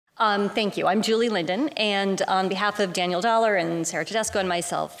Thank you. I'm Julie Linden, and on behalf of Daniel Dollar and Sarah Tudesco and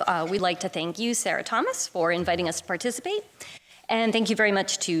myself, we'd like to thank you, Sarah Thomas, for inviting us to participate. And thank you very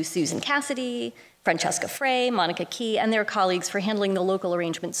much to Susan Cassidy, Francesca Frey, Monica Key, and their colleagues for handling the local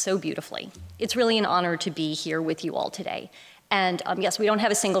arrangements so beautifully. It's really an honor to be here with you all today. And yes, we don't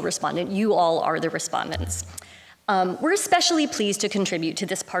have a single respondent. You all are the respondents. We're especially pleased to contribute to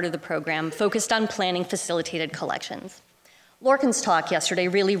this part of the program focused on planning facilitated collections. Lorcan's talk yesterday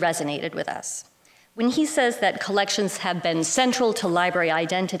really resonated with us. When he says that collections have been central to library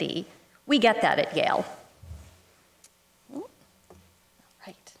identity, we get that at Yale.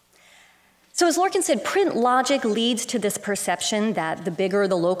 Right. So as Lorcan said, print logic leads to this perception that the bigger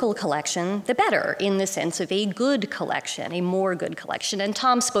the local collection, the better, in the sense of a good collection, a more good collection. And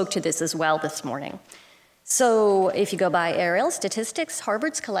Tom spoke to this as well this morning. So if you go by aerial statistics,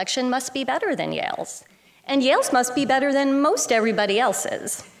 Harvard's collection must be better than Yale's. And Yale's must be better than most everybody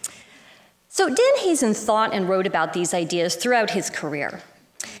else's. So Dan Hazen thought and wrote about these ideas throughout his career.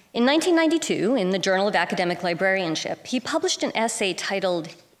 In 1992, in the Journal of Academic Librarianship, he published an essay titled,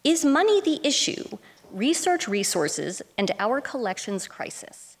 "Is Money the Issue? Research Resources and Our Collections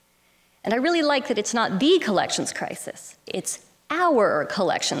Crisis." And I really like that it's not the collections crisis, it's our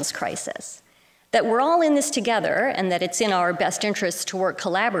collections crisis. That we're all in this together and that it's in our best interests to work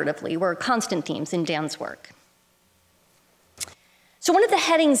collaboratively were constant themes in Dan's work. So one of the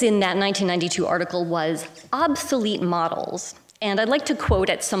headings in that 1992 article was obsolete models, and I'd like to quote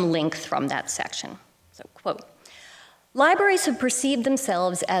at some length from that section. So quote, "Libraries have perceived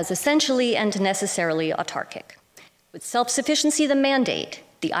themselves as essentially and necessarily autarkic. With self-sufficiency the mandate,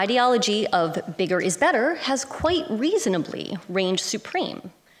 the ideology of bigger is better has quite reasonably reigned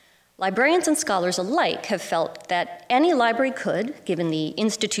supreme. Librarians and scholars alike have felt that any library could, given the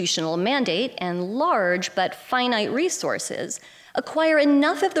institutional mandate and large but finite resources, acquire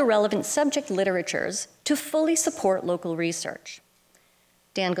enough of the relevant subject literatures to fully support local research."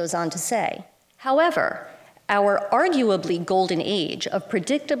 Dan goes on to say, "However, our arguably golden age of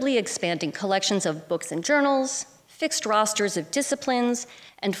predictably expanding collections of books and journals, fixed rosters of disciplines,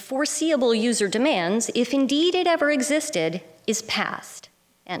 and foreseeable user demands, if indeed it ever existed, is past."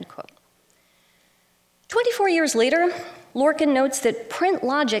 End quote. 24 years later, Lorcan notes that print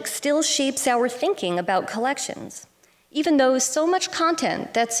logic still shapes our thinking about collections, even though so much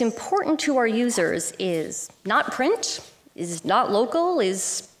content that's important to our users is not print, is not local,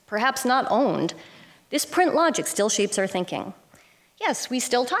 is perhaps not owned. This print logic still shapes our thinking. Yes, we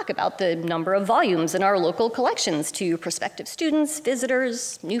still talk about the number of volumes in our local collections to prospective students,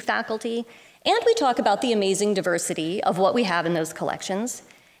 visitors, new faculty, and we talk about the amazing diversity of what we have in those collections.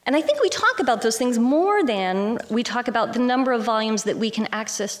 And I think we talk about those things more than we talk about the number of volumes that we can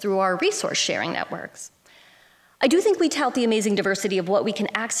access through our resource sharing networks. I do think we tout the amazing diversity of what we can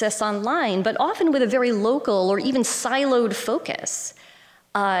access online, but often with a very local or even siloed focus.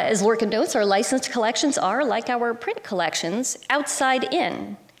 As Lorcan notes, our licensed collections are, like our print collections, outside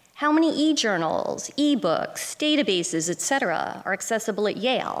in. How many e-journals, e-books, databases, etc., are accessible at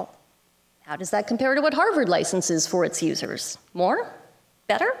Yale? How does that compare to what Harvard licenses for its users? More?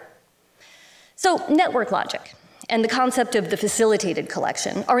 Better? So network logic and the concept of the facilitated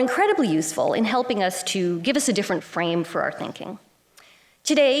collection are incredibly useful in helping us to give us a different frame for our thinking.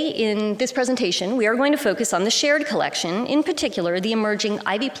 Today, in this presentation, we are going to focus on the shared collection, in particular, the emerging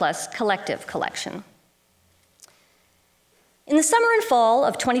Ivy Plus collective collection. In the summer and fall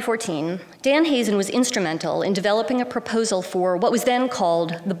of 2014, Dan Hazen was instrumental in developing a proposal for what was then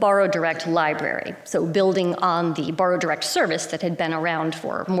called the Borrow Direct Library, so building on the Borrow Direct service that had been around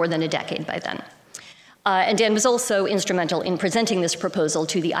for more than a decade by then. And Dan was also instrumental in presenting this proposal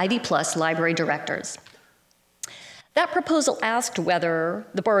to the Ivy Plus library directors. That proposal asked whether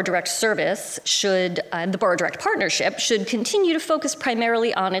the Borrow Direct service the Borrow Direct partnership should continue to focus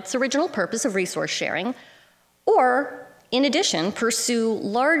primarily on its original purpose of resource sharing, or in addition, pursue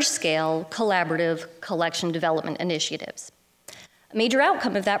large-scale collaborative collection development initiatives. A major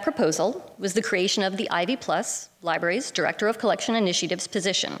outcome of that proposal was the creation of the Ivy Plus Library's Director of Collection Initiatives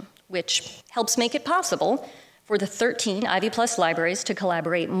position, which helps make it possible for the 13 Ivy Plus libraries to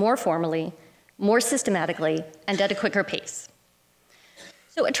collaborate more formally, more systematically, and at a quicker pace.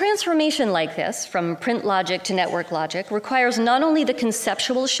 So a transformation like this, from print logic to network logic, requires not only the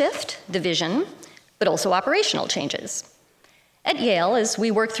conceptual shift, the vision, but also operational changes. At Yale, as we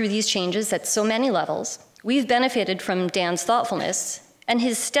work through these changes at so many levels, we've benefited from Dan's thoughtfulness and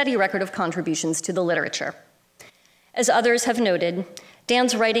his steady record of contributions to the literature. As others have noted,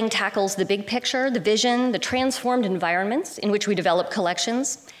 Dan's writing tackles the big picture, the vision, the transformed environments in which we develop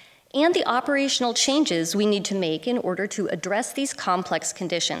collections, and the operational changes we need to make in order to address these complex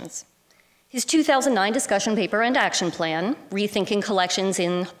conditions. His 2009 discussion paper and action plan, Rethinking Collections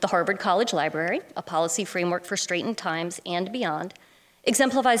in the Harvard College Library, a policy framework for straitened times and beyond,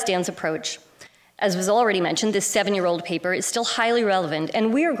 exemplifies Dan's approach. As was already mentioned, this 7-year-old paper is still highly relevant,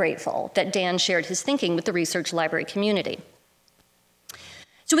 and we're grateful that Dan shared his thinking with the research library community.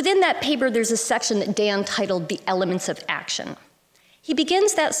 So within that paper, there's a section that Dan titled The Elements of Action. He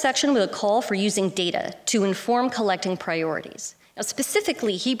begins that section with a call for using data to inform collecting priorities. Now,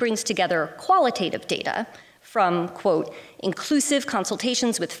 specifically, he brings together qualitative data from, quote, inclusive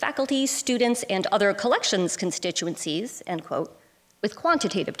consultations with faculty, students, and other collections constituencies, end quote, with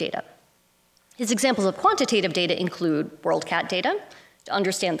quantitative data. His examples of quantitative data include WorldCat data to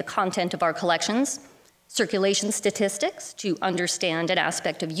understand the content of our collections, circulation statistics to understand an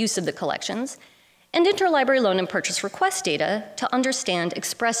aspect of use of the collections, and interlibrary loan and purchase request data to understand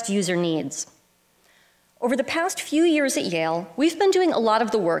expressed user needs. Over the past few years at Yale, we've been doing a lot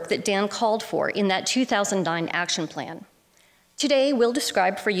of the work that Dan called for in that 2009 action plan. Today, we'll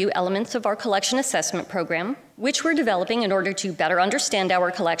describe for you elements of our collection assessment program, which we're developing in order to better understand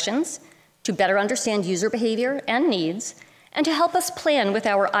our collections, to better understand user behavior and needs, and to help us plan with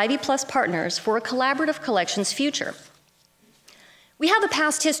our Ivy Plus partners for a collaborative collections future. We have a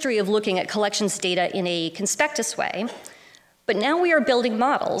past history of looking at collections data in a conspectus way, but now we are building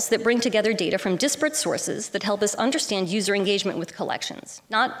models that bring together data from disparate sources that help us understand user engagement with collections,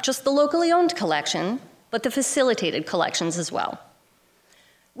 not just the locally owned collection, but the facilitated collections as well.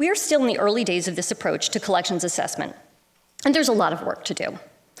 We are still in the early days of this approach to collections assessment, and there's a lot of work to do.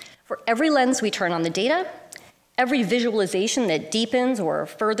 For every lens we turn on the data, every visualization that deepens or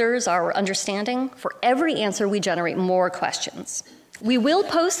furthers our understanding, for every answer we generate more questions. We will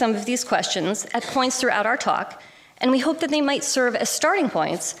pose some of these questions at points throughout our talk, and we hope that they might serve as starting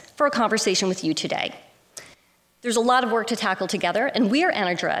points for a conversation with you today. There's a lot of work to tackle together, and we are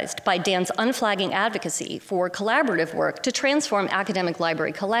energized by Dan's unflagging advocacy for collaborative work to transform academic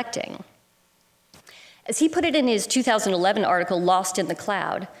library collecting. As he put it in his 2011 article, Lost in the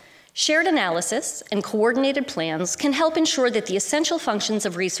Cloud, shared analysis and coordinated plans can help ensure that the essential functions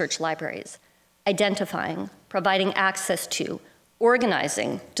of research libraries, identifying, providing access to,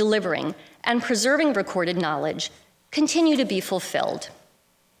 organizing, delivering, and preserving recorded knowledge, continue to be fulfilled.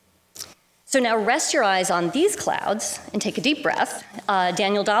 So now rest your eyes on these clouds and take a deep breath.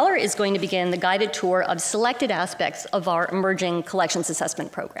 Daniel Dollar is going to begin the guided tour of selected aspects of our emerging collections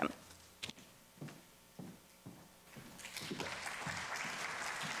assessment program.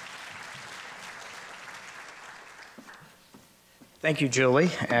 Thank you, Julie,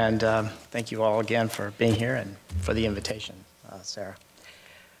 and thank you all again for being here and for the invitation, Sarah.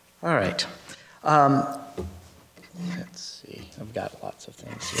 All right. Let's see. I've got lots of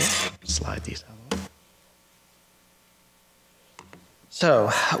things here. Slide these out. So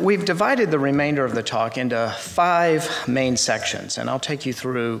we've divided the remainder of the talk into 5 main sections, and I'll take you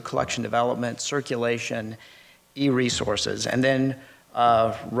through collection development, circulation, e-resources, and then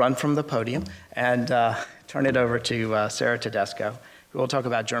run from the podium and turn it over to Sarah Tudesco, who will talk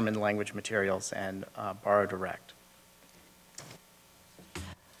about German language materials and Borrow Direct.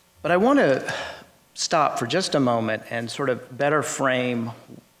 But I want to stop for just a moment and sort of better frame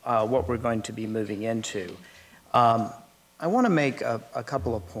what we're going to be moving into. I want to make a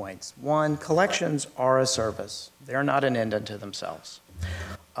couple of points. One, collections are a service. They're not an end unto themselves.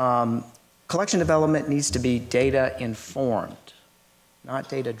 Collection development needs to be data informed, not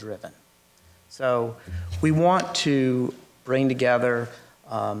data driven. So we want to bring together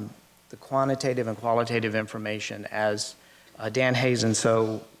the quantitative and qualitative information as Dan Hazen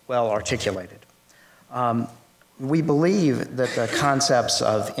so well articulated. We believe that the concepts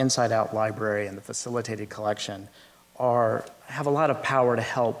of inside-out library and the facilitated collection have a lot of power to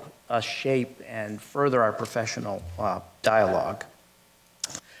help us shape and further our professional dialogue.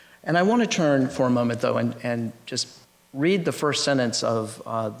 And I want to turn for a moment, though, and just read the first sentence of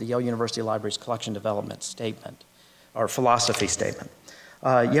the Yale University Library's collection development statement, or philosophy statement.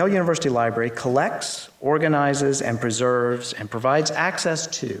 Yale University Library collects, organizes, and preserves, and provides access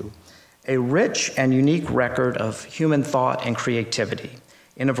to a rich and unique record of human thought and creativity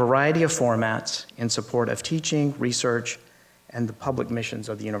in a variety of formats in support of teaching, research, and the public missions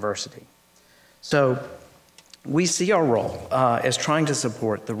of the university. So we see our role as trying to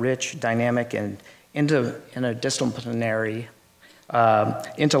support the rich, dynamic, and interdisciplinary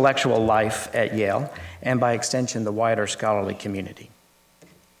intellectual life at Yale, and by extension, the wider scholarly community.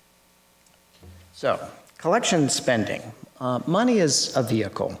 So, collection spending. Money is a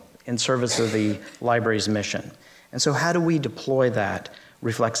vehicle in service of the library's mission. And so how do we deploy that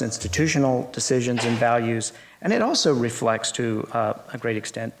reflects institutional decisions and values, and it also reflects, to a great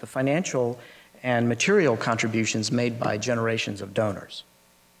extent, the financial and material contributions made by generations of donors.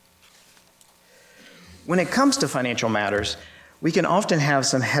 When it comes to financial matters, we can often have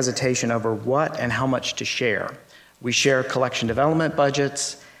some hesitation over what and how much to share. We share collection development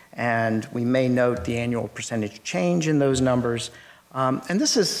budgets, and we may note the annual percentage change in those numbers. And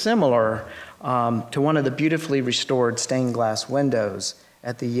this is similar to one of the beautifully restored stained glass windows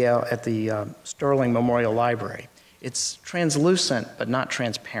at the Sterling Memorial Library. It's translucent, but not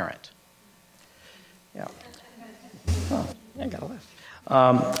transparent. Yeah. Oh, I got a laugh.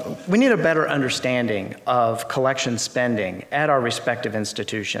 We need a better understanding of collection spending at our respective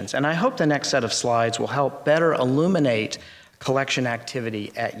institutions, and I hope the next set of slides will help better illuminate collection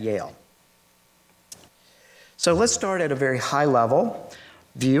activity at Yale. So let's start at a very high level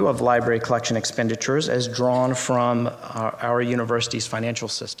view of library collection expenditures as drawn from our university's financial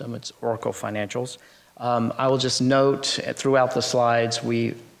system, its Oracle Financials. I will just note throughout the slides,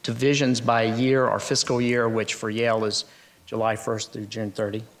 divisions by year or fiscal year, which for Yale is July 1st through June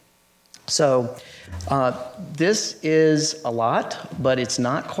 30. So this is a lot, but it's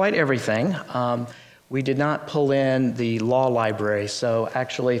not quite everything. We did not pull in the law library, so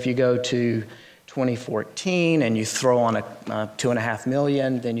actually if you go to 2014 and you throw on a $2.5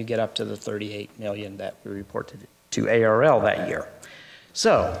 million, then you get up to the $38 million that we reported to ARL that year.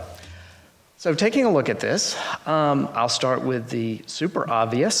 So taking a look at this, I'll start with the super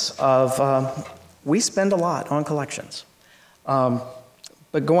obvious of we spend a lot on collections.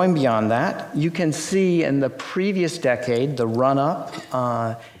 But going beyond that, you can see in the previous decade, the run-up,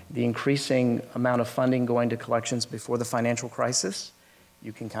 the increasing amount of funding going to collections before the financial crisis.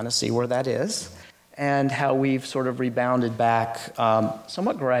 You can kind of see where that is, and how we've sort of rebounded back,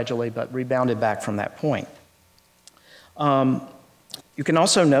 somewhat gradually, but rebounded back from that point. You can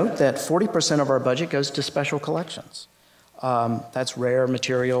also note that 40% of our budget goes to special collections. That's rare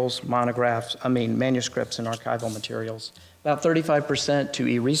materials, manuscripts and archival materials. About 35% to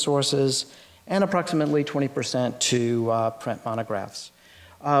e-resources, and approximately 20% to print monographs.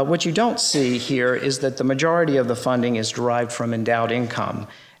 What you don't see here is that the majority of the funding is derived from endowed income,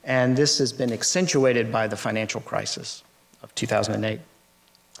 and this has been accentuated by the financial crisis of 2008.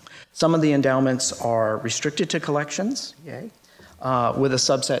 Some of the endowments are restricted to collections, yay, with a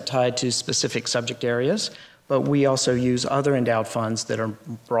subset tied to specific subject areas, but we also use other endowed funds that are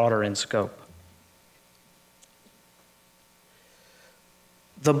broader in scope.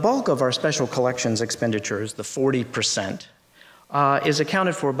 The bulk of our special collections expenditures, the 40%, is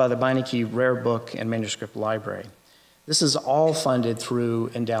accounted for by the Beinecke Rare Book and Manuscript Library. This is all funded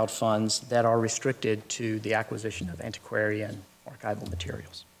through endowed funds that are restricted to the acquisition of antiquarian archival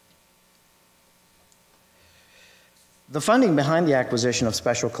materials. The funding behind the acquisition of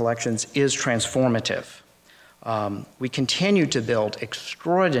special collections is transformative. We continue to build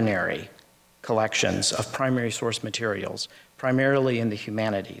extraordinary collections of primary source materials, primarily in the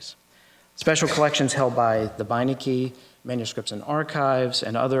humanities. Special collections held by the Beinecke, Manuscripts and Archives,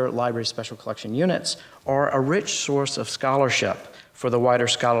 and other library special collection units are a rich source of scholarship for the wider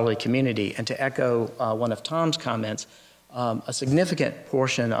scholarly community. And to echo one of Tom's comments, a significant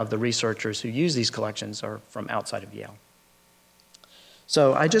portion of the researchers who use these collections are from outside of Yale.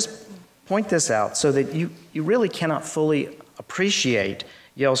 So I just point this out so that you really cannot fully appreciate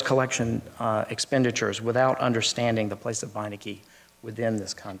Yale's collection expenditures without understanding the place of Beinecke within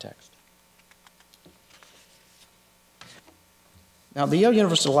this context. Now, the Yale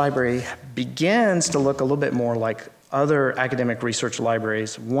University Library begins to look a little bit more like other academic research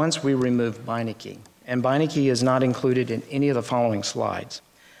libraries once we remove Beinecke. And Beinecke is not included in any of the following slides.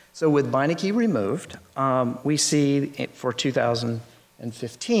 So with Beinecke removed, we see for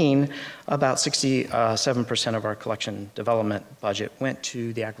 2015, about 67% of our collection development budget went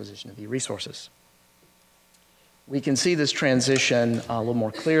to the acquisition of e-resources. We can see this transition a little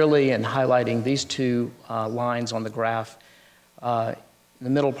more clearly in highlighting these two lines on the graph. In the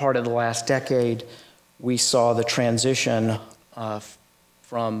middle part of the last decade, we saw the transition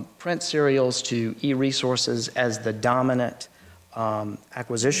from print serials to e-resources as the dominant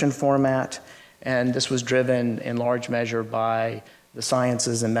acquisition format, and this was driven in large measure by the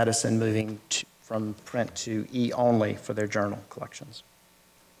sciences and medicine moving from print to e-only for their journal collections.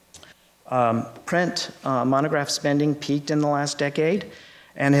 Print monograph spending peaked in the last decade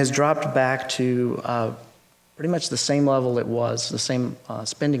and has dropped back to pretty much the same level it was, the same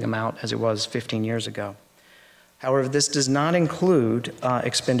spending amount as it was 15 years ago. However, this does not include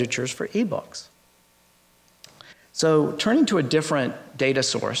expenditures for ebooks. So turning to a different data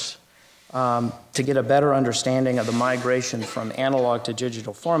source, to get a better understanding of the migration from analog to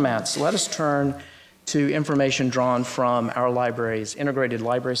digital formats, let us turn to information drawn from our library's integrated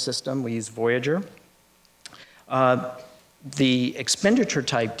library system. We use Voyager. The expenditure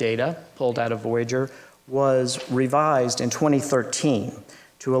type data pulled out of Voyager was revised in 2013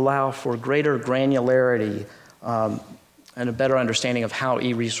 to allow for greater granularity and a better understanding of how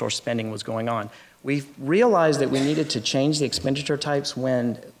e-resource spending was going on. We realized that we needed to change the expenditure types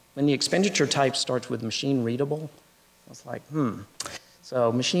when the expenditure type starts with machine readable. I was like,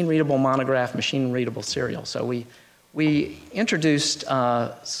 So machine readable monograph, machine readable serial. So we introduced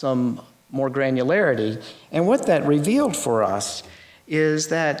some more granularity, and what that revealed for us is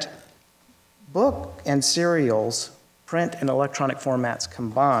that book and serials, print and electronic formats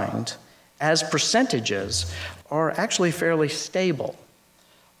combined, as percentages, are actually fairly stable.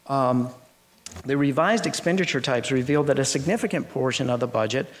 The revised expenditure types revealed that a significant portion of the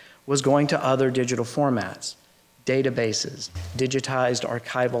budget was going to other digital formats, databases, digitized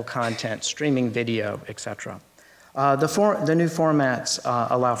archival content, streaming video, etc. The new formats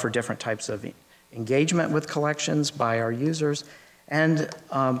allow for different types of engagement with collections by our users, and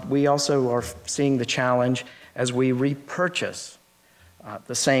we also are seeing the challenge as we repurchase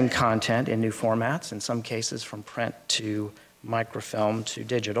the same content in new formats, in some cases from print to microfilm to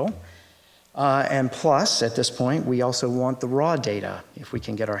digital. And plus, at this point, we also want the raw data, if we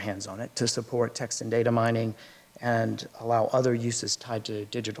can get our hands on it, to support text and data mining and allow other uses tied to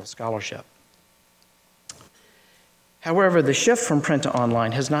digital scholarship. However, the shift from print to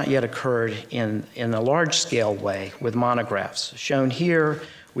online has not yet occurred in a large-scale way with monographs. Shown here,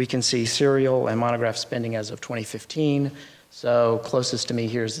 we can see serial and monograph spending as of 2015. So closest to me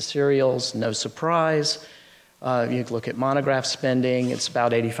here is the serials, no surprise. You can look at monograph spending, it's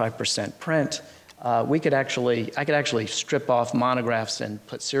about 85% print. I could actually strip off monographs and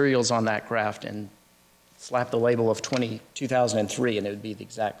put serials on that graph and slap the label of 2003 and it would be the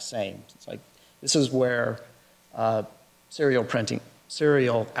exact same. It's like, this is where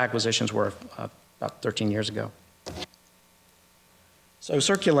serial acquisitions were about 13 years ago. So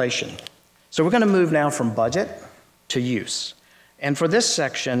circulation. So we're going to move now from budget to use. And for this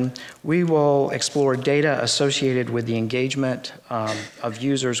section, we will explore data associated with the engagement of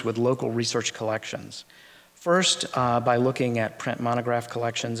users with local research collections. First, by looking at print monograph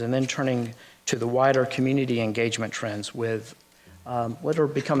collections, and then turning to the wider community engagement trends with what are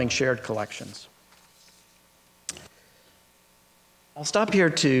becoming shared collections. I'll stop here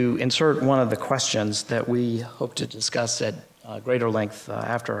to insert one of the questions that we hope to discuss at greater length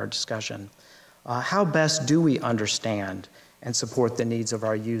after our discussion. How best do we understand and support the needs of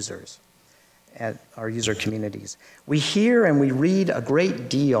our users at our user communities? We hear and we read a great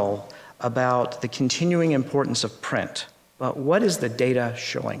deal about the continuing importance of print, but what is the data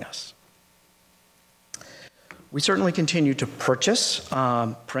showing us? We certainly continue to purchase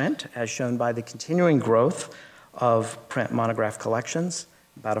print, as shown by the continuing growth of print monograph collections,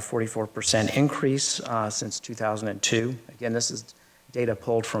 about a 44% increase since 2002. Again, this is data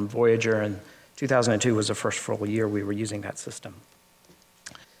pulled from Voyager, and 2002 was the first full year we were using that system.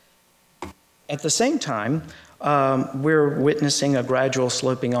 At the same time, we're witnessing a gradual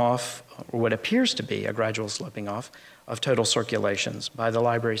sloping off, or what appears to be a gradual sloping off, of total circulations by the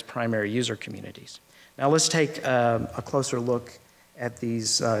library's primary user communities. Now let's take a closer look at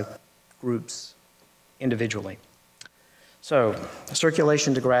these groups individually. So,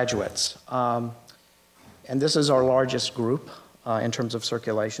 circulation to graduates. And this is our largest group in terms of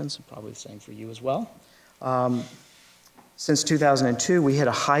circulations, probably the same for you as well. Since 2002, we hit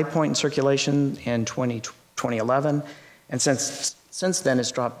a high point in circulation in 2011, and since then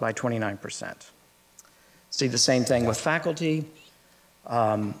it's dropped by 29%. See the same thing with faculty.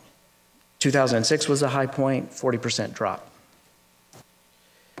 2006 was a high point, 40% drop.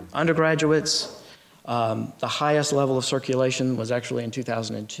 Undergraduates, the highest level of circulation was actually in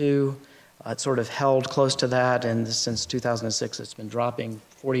 2002. It sort of held close to that, and since 2006 it's been dropping,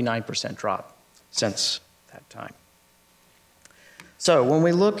 49% drop since that time. So when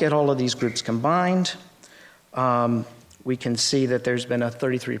we look at all of these groups combined, we can see that there's been a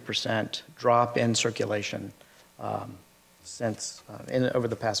 33% drop in circulation over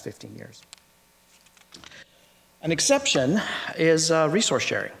the past 15 years. An exception is resource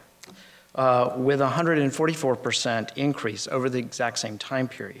sharing, with a 144% increase over the exact same time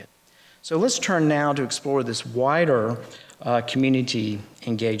period. So let's turn now to explore this wider community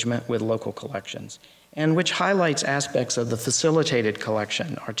engagement with local collections, and which highlights aspects of the facilitated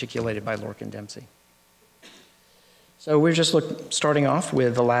collection articulated by Lorcan Dempsey. So we're just starting off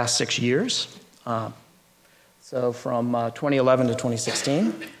with the last 6 years. So from 2011 to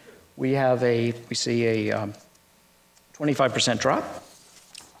 2016, we see a 25% drop.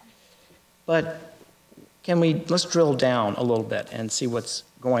 But let's drill down a little bit and see what's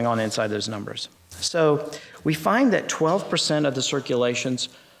going on inside those numbers. So we find that 12% of the circulations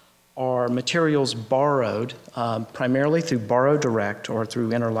are materials borrowed, primarily through Borrow Direct or through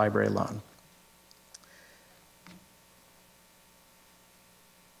interlibrary loan.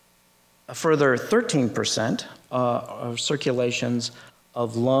 A further 13% are circulations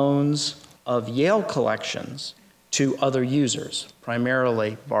of loans of Yale collections to other users,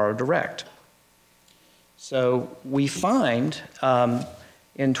 primarily Borrow Direct. So we find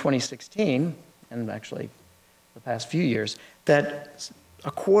in 2016, and actually the past few years, that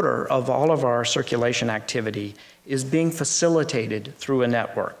a quarter of all of our circulation activity is being facilitated through a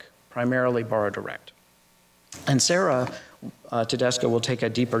network, primarily Borrow Direct. And Sarah Tudesco will take a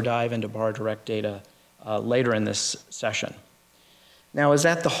deeper dive into Borrow Direct data later in this session. Now, is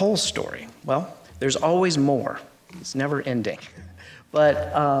that the whole story? Well, there's always more. It's never ending.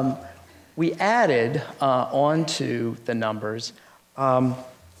 But we added onto the numbers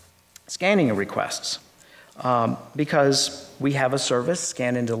scanning requests because we have a service,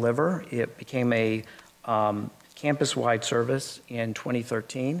 Scan and Deliver. It became a campus-wide service in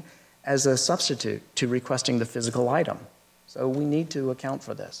 2013 as a substitute to requesting the physical item. So we need to account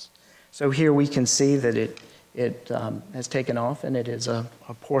for this. So here we can see that it has taken off, and it is a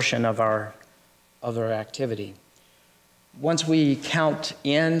portion of our activity. Once we count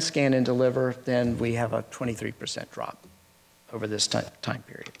in Scan and Deliver, then we have a 23% drop over this time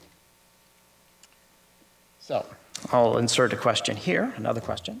period. So I'll insert a question here, another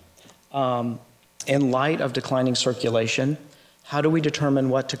question. In light of declining circulation, how do we determine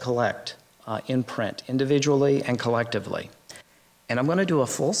what to collect in print, individually and collectively? And I'm going to do a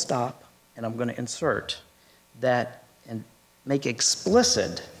full stop, and I'm going to insert that and make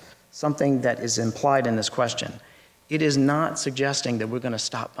explicit something that is implied in this question. It is not suggesting that we're going to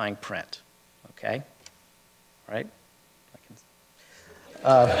stop buying print, okay? All right?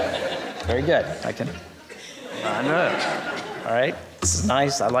 Very good. I know. All right? This is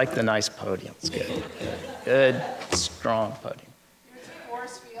nice. I like the nice podium. It's good. Good, strong podium. Here's a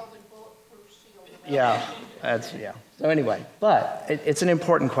force field and bulletproof shield. Yeah. So anyway, but it's an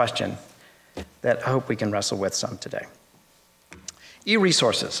important question that I hope we can wrestle with some today.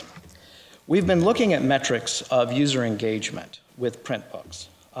 E-resources. We've been looking at metrics of user engagement with print books.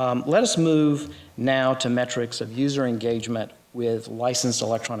 Let us move now to metrics of user engagement with licensed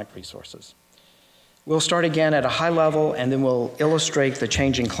electronic resources. We'll start again at a high level, and then we'll illustrate the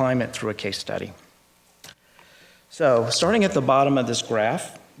changing climate through a case study. So, starting at the bottom of this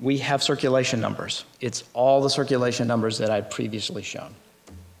graph, we have circulation numbers. It's all the circulation numbers that I'd previously shown.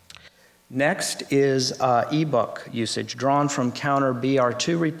 Next is ebook usage drawn from counter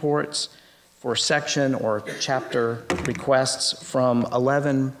BR2 reports for section or chapter requests from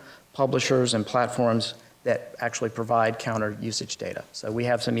 11 publishers and platforms that actually provide counter usage data. So we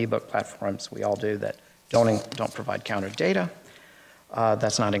have some ebook platforms, we all do, that don't provide counter data.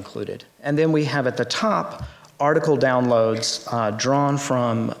 That's not included. And then we have at the top article downloads drawn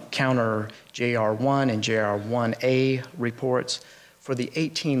from counter JR1 and JR1A reports for the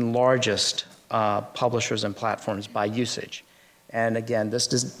 18 largest publishers and platforms by usage. And again, this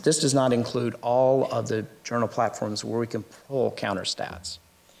does not include all of the journal platforms where we can pull counter stats.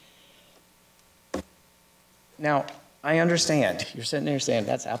 Now, I understand. You're sitting there saying,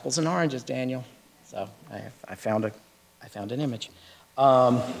 that's apples and oranges, Daniel. So I found an image.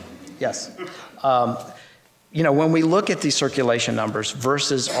 Yes. You know, when we look at these circulation numbers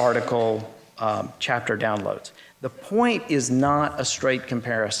versus article chapter downloads, the point is not a straight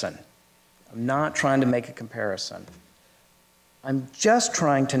comparison. I'm not trying to make a comparison. I'm just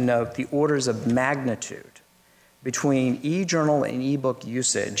trying to note the orders of magnitude between e-journal and e-book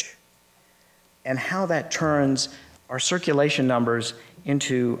usage and how that turns our circulation numbers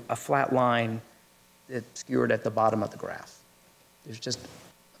into a flat line that's skewered at the bottom of the graph. There's just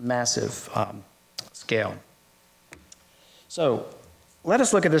a massive scale. So let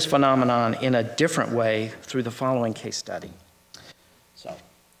us look at this phenomenon in a different way through the following case study. So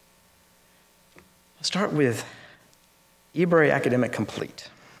I'll start with eBury Academic Complete.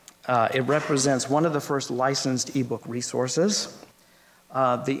 It represents one of the first licensed ebook resources.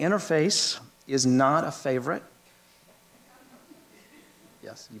 The interface is not a favorite.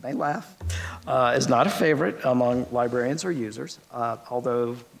 Yes, you may laugh. Is not a favorite among librarians or users,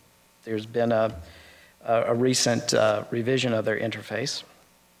 although there's been a recent revision of their interface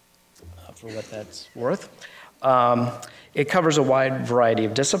for what that's worth. It covers a wide variety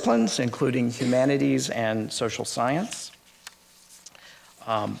of disciplines, including humanities and social science.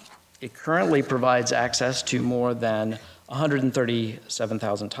 It currently provides access to more than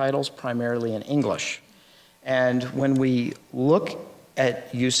 137,000 titles, primarily in English. And when we look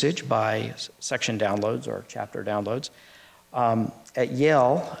at usage by section downloads or chapter downloads, at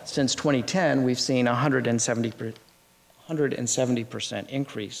Yale, since 2010, we've seen 170%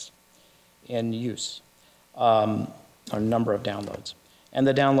 increase in use, or number of downloads. And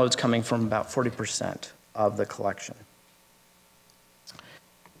the downloads coming from about 40% of the collection.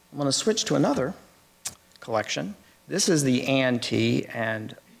 I'm going to switch to another collection. This is the Ann T.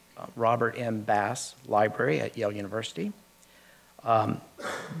 and Robert M. Bass Library at Yale University.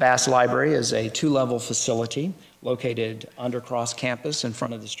 Bass Library is a two-level facility located under Cross Campus in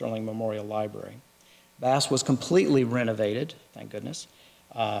front of the Sterling Memorial Library. Bass was completely renovated, thank goodness,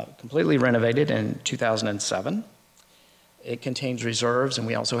 completely renovated in 2007. It contains reserves, and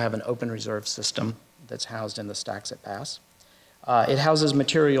we also have an open reserve system that's housed in the stacks at Bass. It houses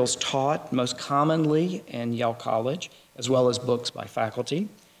materials taught most commonly in Yale College, as well as books by faculty.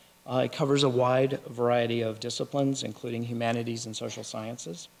 It covers a wide variety of disciplines, including humanities and social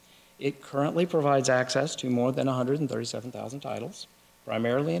sciences. It currently provides access to more than 137,000 titles,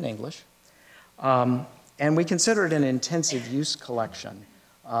 primarily in English. And we consider it an intensive use collection,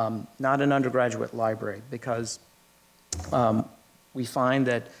 not an undergraduate library, because we find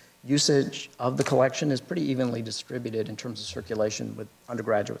that usage of the collection is pretty evenly distributed in terms of circulation with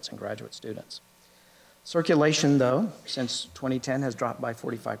undergraduates and graduate students. Circulation, though, since 2010 has dropped by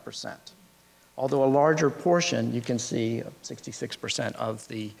 45%. Although a larger portion, you can see 66% of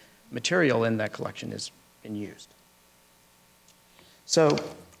the material in that collection has been used. So,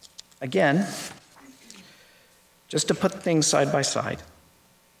 again, just to put things side by side,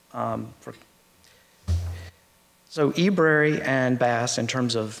 so eBrary and Bass, in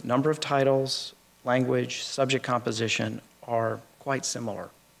terms of number of titles, language, subject composition, are quite similar,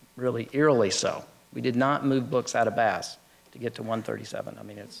 really eerily so. We did not move books out of Bass to get to 137. I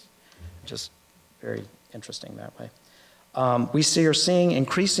mean, it's just very interesting that way. We are seeing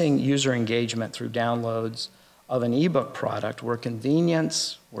increasing user engagement through downloads of an ebook product where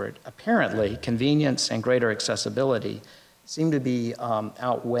apparently convenience and greater accessibility seem to be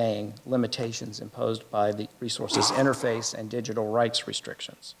outweighing limitations imposed by the resources interface and digital rights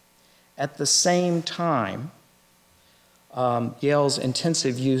restrictions. At the same time, Yale's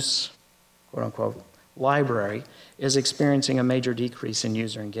intensive use, quote unquote, library is experiencing a major decrease in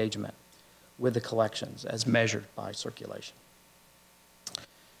user engagement with the collections as measured by circulation.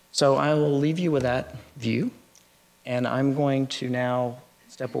 So I will leave you with that view, and I'm going to now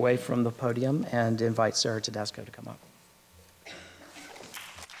step away from the podium and invite Sarah Tudesco to come up.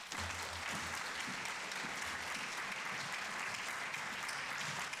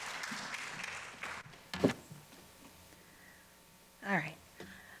 All right.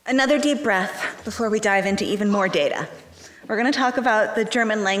 Another deep breath before we dive into even more data. We're going to talk about the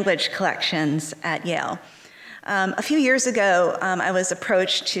German language collections at Yale. A few years ago, I was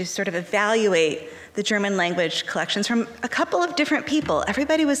approached to sort of evaluate the German language collections from a couple of different people.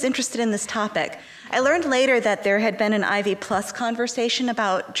 Everybody was interested in this topic. I learned later that there had been an Ivy Plus conversation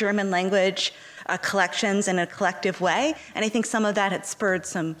about German language collections in a collective way, and I think some of that had spurred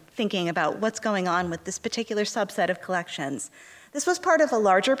some thinking about what's going on with this particular subset of collections. This was part of a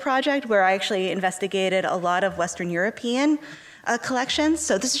larger project where I actually investigated a lot of Western European collections,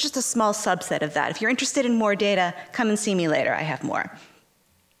 so this is just a small subset of that. If you're interested in more data, come and see me later, I have more.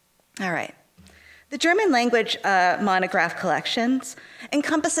 All right. The German language monograph collections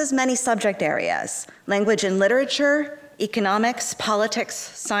encompasses many subject areas: language and literature, economics, politics,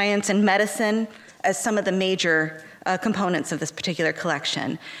 science, and medicine as some of the major components of this particular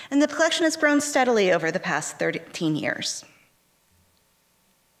collection. And the collection has grown steadily over the past 13 years.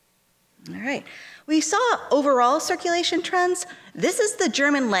 All right, we saw overall circulation trends. This is the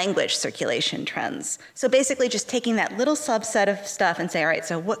German language circulation trends. So basically just taking that little subset of stuff and say, all right,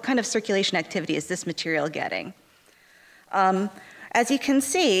 so what kind of circulation activity is this material getting? As you can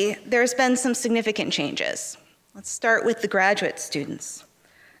see, there's been some significant changes. Let's start with the graduate students.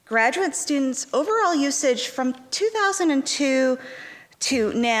 Graduate students' overall usage from 2002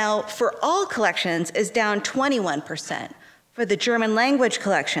 to now for all collections is down 21%. For the German language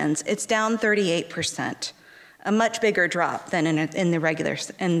collections, it's down 38%, a much bigger drop than in the regular,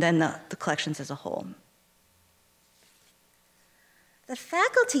 and then the collections as a whole. The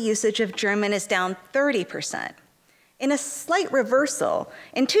faculty usage of German is down 30%. In a slight reversal,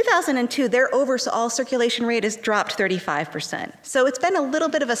 in 2002, their overall circulation rate has dropped 35%. So it's been a little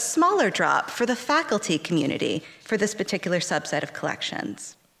bit of a smaller drop for the faculty community for this particular subset of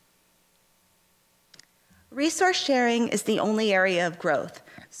collections. Resource sharing is the only area of growth.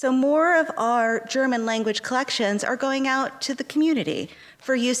 So more of our German language collections are going out to the community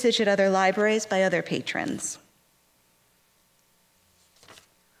for usage at other libraries by other patrons.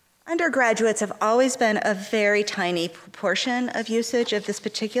 Undergraduates have always been a very tiny proportion of usage of this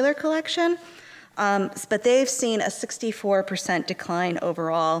particular collection, but they've seen a 64% decline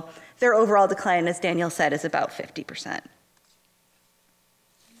overall. Their overall decline, as Daniel said, is about 50%.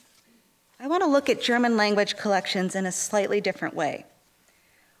 I want to look at German language collections in a slightly different way.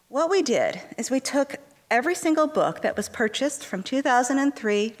 What we did is we took every single book that was purchased from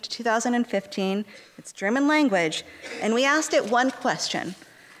 2003 to 2015, it's German language, and we asked it one question: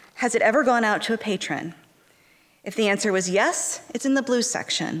 has it ever gone out to a patron? If the answer was yes, it's in the blue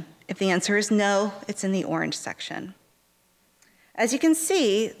section. If the answer is no, it's in the orange section. As you can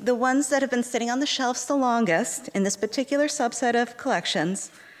see, the ones that have been sitting on the shelves the longest in this particular subset of collections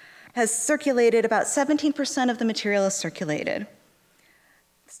has circulated, about 17% of the material is circulated.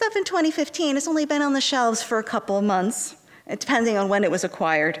 Stuff in 2015 has only been on the shelves for a couple of months, depending on when it was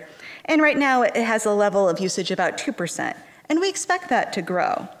acquired. And right now it has a level of usage about 2%, and we expect that to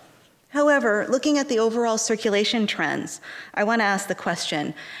grow. However, looking at the overall circulation trends, I want to ask the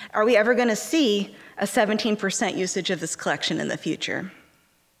question, are we ever going to see a 17% usage of this collection in the future?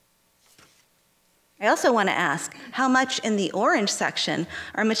 I also want to ask, how much in the orange section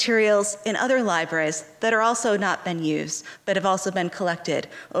are materials in other libraries that are also not been used, but have also been collected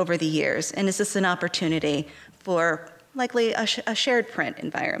over the years? And is this an opportunity for likely a shared print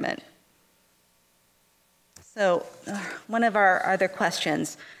environment? So one of our other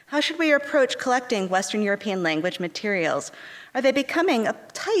questions, how should we approach collecting Western European language materials? Are they becoming a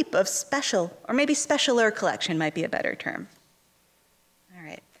type of special, or maybe specialer collection might be a better term? All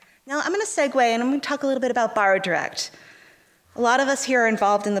right. Now I'm going to segue and I'm going to talk a little bit about Borrow Direct. A lot of us here are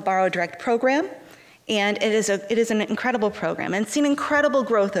involved in the Borrow Direct program, and it is an incredible program, and it's seen incredible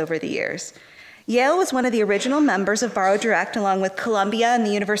growth over the years. Yale was one of the original members of Borrow Direct, along with Columbia and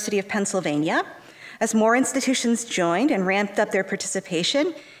the University of Pennsylvania. As more institutions joined and ramped up their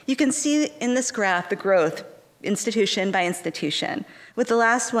participation, you can see in this graph the growth institution by institution, with the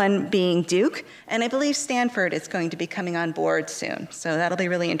last one being Duke, and I believe Stanford is going to be coming on board soon. So that'll be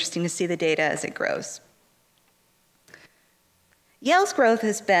really interesting to see the data as it grows. Yale's growth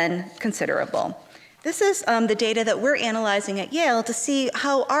has been considerable. This is the data that we're analyzing at Yale to see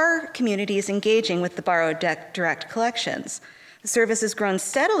how our community is engaging with the Borrow Direct collections. The service has grown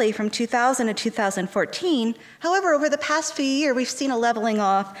steadily from 2000 to 2014. However, over the past few years, we've seen a leveling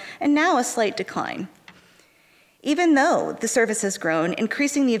off and now a slight decline. Even though the service has grown,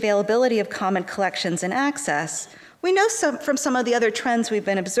 increasing the availability of common collections and access, we know from some of the other trends we've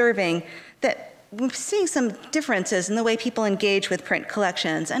been observing that we're seeing some differences in the way people engage with print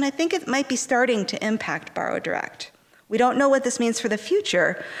collections, and I think it might be starting to impact Borrow Direct. We don't know what this means for the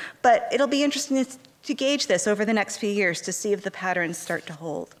future, but it'll be interesting to gauge this over the next few years to see if the patterns start to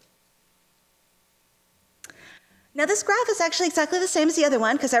hold. Now this graph is actually exactly the same as the other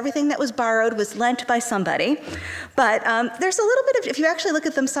one because everything that was borrowed was lent by somebody. But there's a little bit of, if you actually look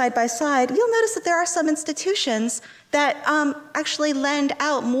at them side by side, you'll notice that there are some institutions that actually lend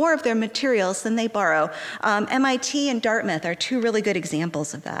out more of their materials than they borrow. MIT and Dartmouth are two really good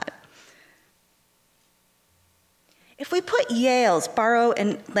examples of that. If we put Yale's borrow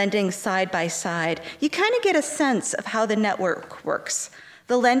and lending side by side, you kind of get a sense of how the network works.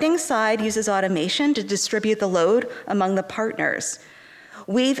 The lending side uses automation to distribute the load among the partners.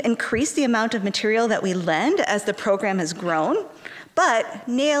 We've increased the amount of material that we lend as the program has grown, but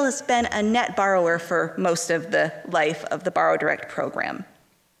Yale has been a net borrower for most of the life of the Borrow Direct program.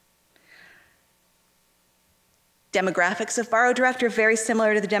 Demographics of Borrow Direct are very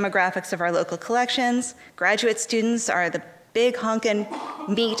similar to the demographics of our local collections. Graduate students are the big honkin'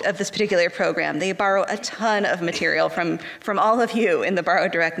 meat of this particular program. They borrow a ton of material from all of you in the Borrow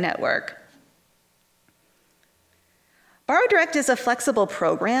Direct network. Borrow Direct is a flexible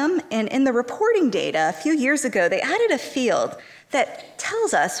program, and in the reporting data a few years ago, they added a field that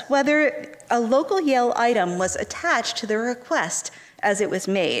tells us whether a local Yale item was attached to the request as it was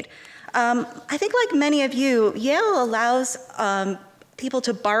made. I think like many of you, Yale allows people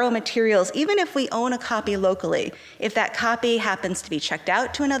to borrow materials even if we own a copy locally. If that copy happens to be checked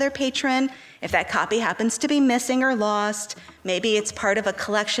out to another patron, if that copy happens to be missing or lost, maybe it's part of a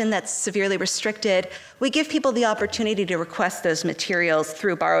collection that's severely restricted, we give people the opportunity to request those materials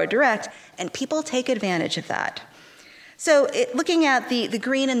through Borrow Direct, and people take advantage of that. So looking at the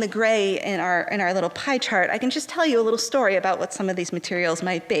green and the gray in our little pie chart, I can just tell you a little story about what some of these materials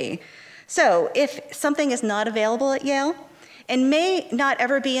might be. So if something is not available at Yale, and may not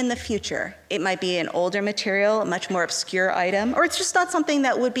ever be in the future. It might be an older material, a much more obscure item, or it's just not something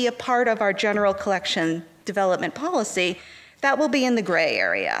that would be a part of our general collection development policy. That will be in the gray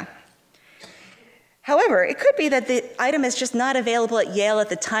area. However, it could be that the item is just not available at Yale at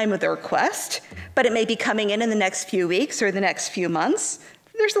the time of the request, but it may be coming in the next few weeks or the next few months.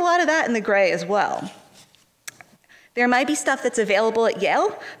 There's a lot of that in the gray as well. There might be stuff that's available at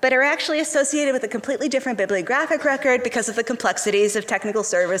Yale, but are actually associated with a completely different bibliographic record because of the complexities of technical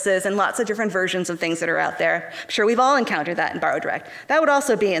services and lots of different versions of things that are out there. I'm sure we've all encountered that in BorrowDirect. That would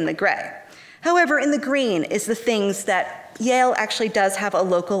also be in the gray. However, in the green is the things that Yale actually does have a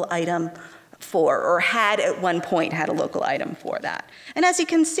local item for, or had at one point had a local item for that. And as you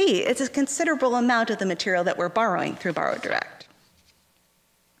can see, it's a considerable amount of the material that we're borrowing through BorrowDirect.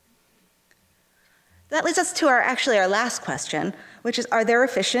 That leads us to our last question, which is, are there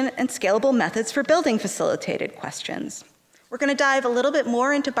efficient and scalable methods for building facilitated questions? We're going to dive a little bit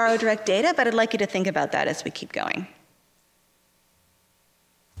more into BorrowDirect data, but I'd like you to think about that as we keep going.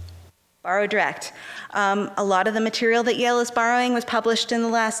 BorrowDirect. A lot of the material that Yale is borrowing was published in the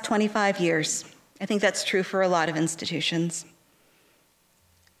last 25 years. I think that's true for a lot of institutions.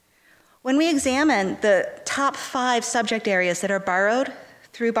 When we examine the top 5 subject areas that are borrowed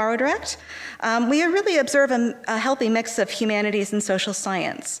through BorrowDirect, we really observe a healthy mix of humanities and social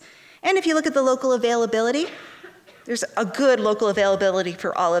science. And if you look at the local availability, there's a good local availability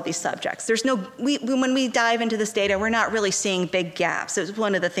for all of these subjects. When we dive into this data, we're not really seeing big gaps. It was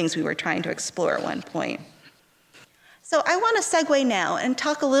one of the things we were trying to explore at one point. So I want to segue now and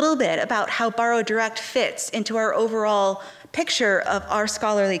talk a little bit about how BorrowDirect fits into our overall picture of our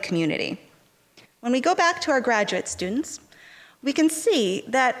scholarly community. When we go back to our graduate students, we can see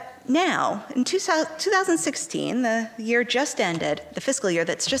that now, in 2016, the year just ended, the fiscal year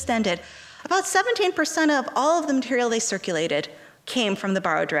that's just ended, about 17% of all of the material they circulated came from the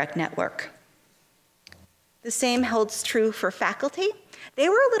BorrowDirect network. The same holds true for faculty. They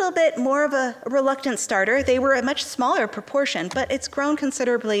were a little bit more of a reluctant starter. They were a much smaller proportion, but it's grown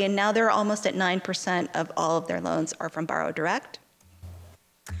considerably, and now they're almost at 9% of all of their loans are from BorrowDirect.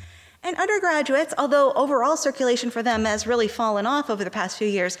 And undergraduates, although overall circulation for them has really fallen off over the past few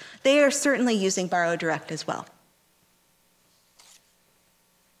years, they are certainly using BorrowDirect as well.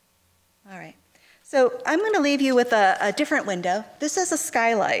 All right, so I'm going to leave you with a different window. This is a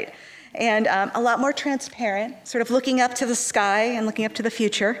skylight, and a lot more transparent, sort of looking up to the sky and looking up to the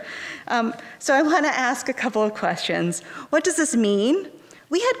future. So I want to ask a couple of questions. What does this mean?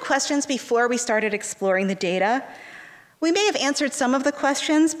 We had questions before we started exploring the data. We may have answered some of the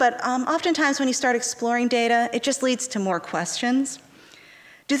questions, but oftentimes when you start exploring data, it just leads to more questions.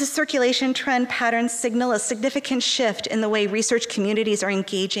 Do the circulation trend patterns signal a significant shift in the way research communities are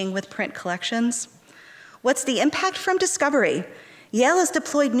engaging with print collections? What's the impact from discovery? Yale has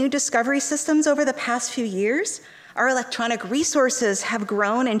deployed new discovery systems over the past few years. Our electronic resources have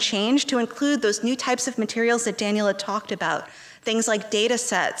grown and changed to include those new types of materials that Daniel had talked about, things like data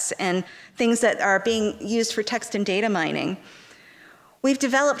sets and things that are being used for text and data mining. We've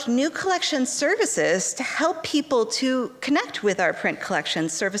developed new collection services to help people to connect with our print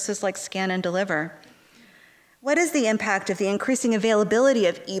collections, services like Scan and Deliver. What is the impact of the increasing availability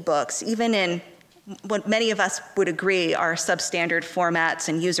of ebooks, even in what many of us would agree are substandard formats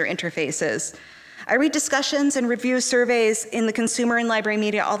and user interfaces? I read discussions and review surveys in the consumer and library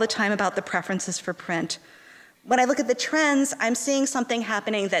media all the time about the preferences for print. When I look at the trends, I'm seeing something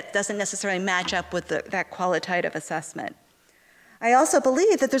happening that doesn't necessarily match up with that qualitative assessment. I also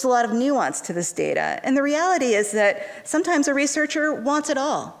believe that there's a lot of nuance to this data, and the reality is that sometimes a researcher wants it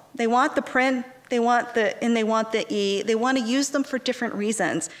all. They want the print, they want the e, they want to use them for different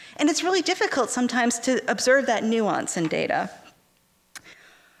reasons, and it's really difficult sometimes to observe that nuance in data.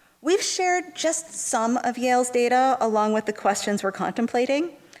 We've shared just some of Yale's data along with the questions we're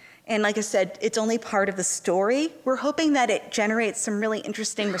contemplating, and like I said, it's only part of the story. We're hoping that it generates some really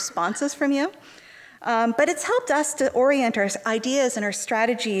interesting responses from you. But it's helped us to orient our ideas and our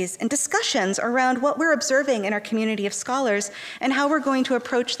strategies and discussions around what we're observing in our community of scholars and how we're going to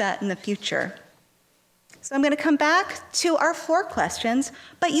approach that in the future. So I'm going to come back to our 4 questions,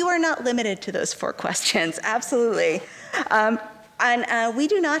 but you are not limited to those 4 questions, absolutely. And we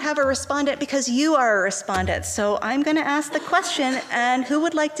do not have a respondent because you are a respondent. So I'm going to ask the question, and who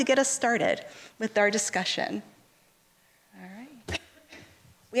would like to get us started with our discussion?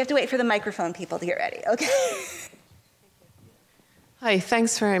 We have to wait for the microphone people to get ready, okay? Hi,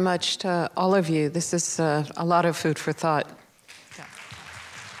 thanks very much to all of you. This is a lot of food for thought.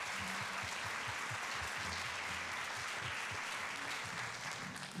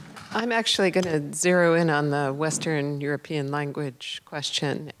 I'm actually going to zero in on the Western European language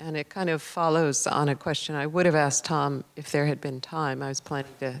question, and it kind of follows on a question I would have asked Tom if there had been time. I was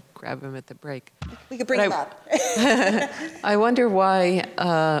planning to grab him at the break. We could bring him up. I wonder why,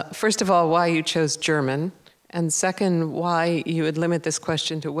 first of all, why you chose German, and second, why you would limit this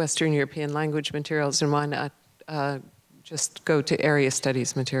question to Western European language materials and why not just go to area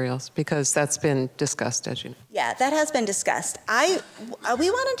studies materials, because that's been discussed, as you know. Yeah, that has been discussed. We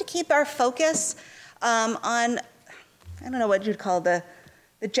wanted to keep our focus on, I don't know what you'd call the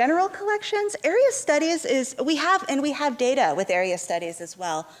general collections. Area studies is, we have data with area studies as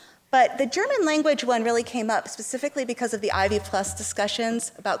well. But the German language one really came up specifically because of the Ivy Plus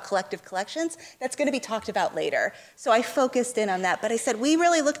discussions about collective collections. That's going to be talked about later. So I focused in on that. But I said we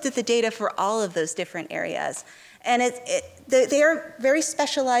really looked at the data for all of those different areas. And they are very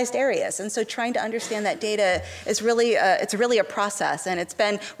specialized areas. And so trying to understand that data is really, it's really a process. And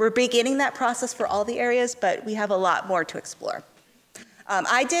we're beginning that process for all the areas, but we have a lot more to explore.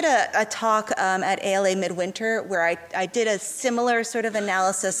 I did a talk at ALA Midwinter where I did a similar sort of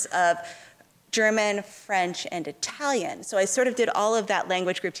analysis of German, French, and Italian. So I sort of did all of that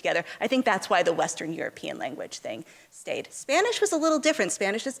language group together. I think that's why the Western European language thing stayed. Spanish was a little different.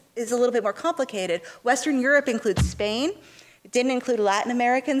 Spanish is a little bit more complicated. Western Europe includes Spain. It didn't include Latin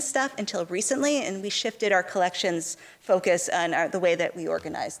American stuff until recently, and we shifted our collections focus on the way that we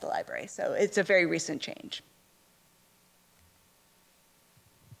organized the library. So it's a very recent change.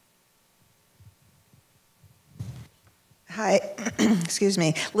 Hi, excuse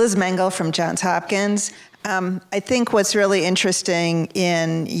me, Liz Mengel from Johns Hopkins. I think what's really interesting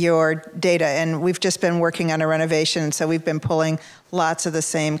in your data, and we've just been working on a renovation, so we've been pulling lots of the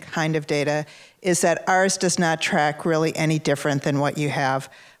same kind of data, is that ours does not track really any different than what you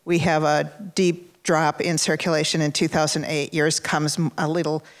have. We have a deep drop in circulation in 2008. Yours comes a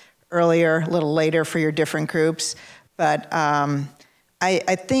little earlier, a little later for your different groups. But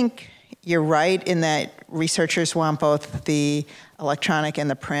I think you're right in that researchers want both the electronic and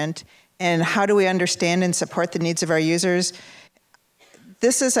the print. And how do we understand and support the needs of our users?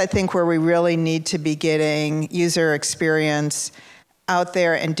 This is, I think, where we really need to be getting user experience out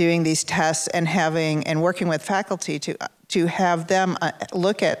there and doing these tests and working with faculty to have them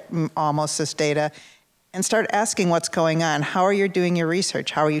look at almost this data and start asking what's going on. How are you doing your research?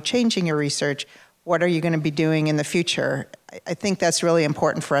 How are you changing your research? What are you going to be doing in the future? I think that's really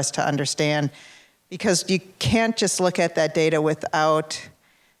important for us to understand, because you can't just look at that data without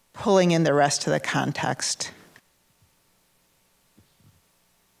pulling in the rest of the context.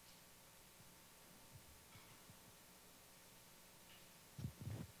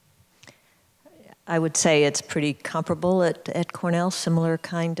 I would say it's pretty comparable at Cornell, similar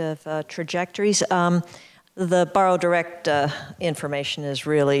kind of trajectories. The borrow direct information is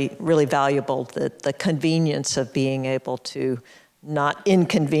really, really valuable. The convenience of being able to not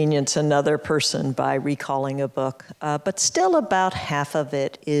inconvenience another person by recalling a book. But still about half of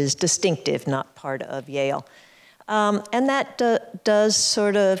it is distinctive, not part of Yale. And that does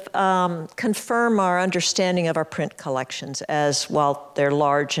sort of confirm our understanding of our print collections, as while they're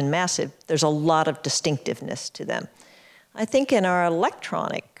large and massive, there's a lot of distinctiveness to them. I think in our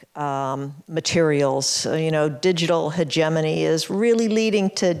electronic materials, digital hegemony is really leading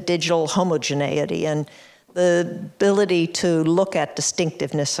to digital homogeneity, and the ability to look at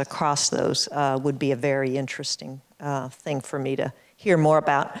distinctiveness across those would be a very interesting thing for me to hear more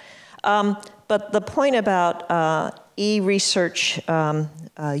about. But the point about e-research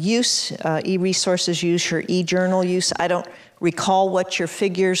use, e-resources use, your e-journal use, I don't recall what your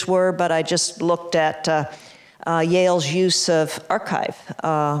figures were, but I just looked at Yale's use of archive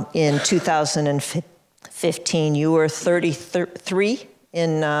in 2015. You were 33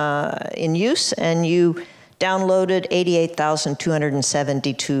 in use, and you downloaded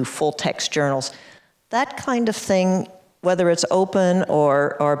 88,272 full-text journals. That kind of thing, whether it's open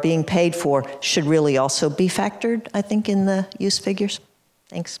or being paid for, should really also be factored, I think, in the use figures.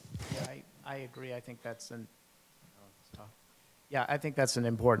 Thanks. Yeah, I agree. I think that's I think that's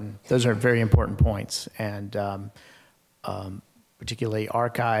those are very important points. And particularly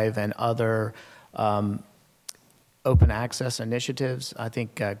archive and other open access initiatives. I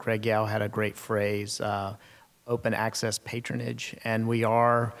think Greg Yao had a great phrase, open access patronage, and we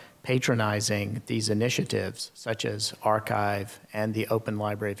are patronizing these initiatives such as archive and the Open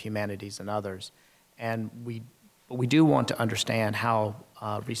Library of Humanities and others. And we do want to understand how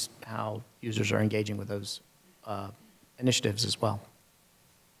users are engaging with those initiatives as well.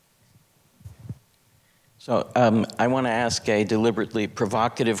 So I want to ask a deliberately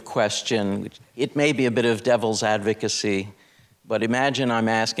provocative question. It may be a bit of devil's advocacy, but imagine I'm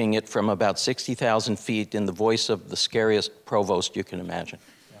asking it from about 60,000 feet in the voice of the scariest provost you can imagine.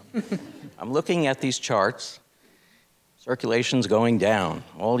 I'm looking at these charts. Circulation's going down.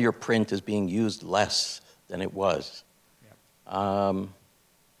 All your print is being used less than it was. Both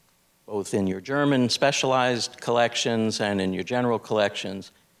in your German specialized collections and in your general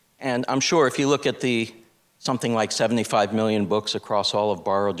collections. And I'm sure if you look at the something like 75 million books across all of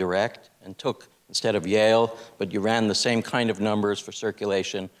Borrow Direct and took, instead of Yale, but you ran the same kind of numbers for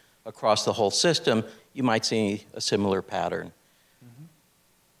circulation across the whole system, you might see a similar pattern.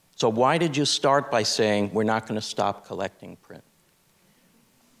 So why did you start by saying we're not going to stop collecting print?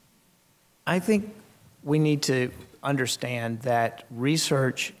 I think we need to understand that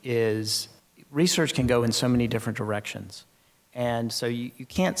research can go in so many different directions. And so you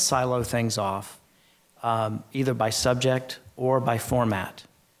can't silo things off either by subject or by format.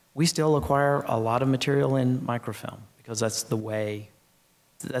 We still acquire a lot of material in microfilm because that's the way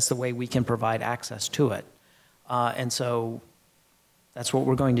we can provide access to it. And so that's what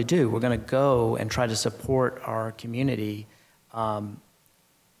we're going to do. We're going to go and try to support our community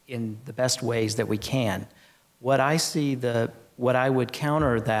in the best ways that we can. What I would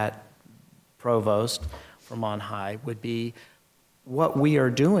counter that, Provost, from on high, would be what we are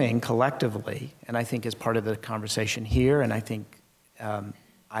doing collectively, and I think is part of the conversation here, and I think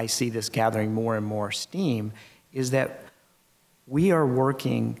I see this gathering more and more steam, is that we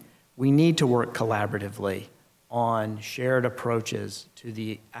need to work collaboratively on shared approaches to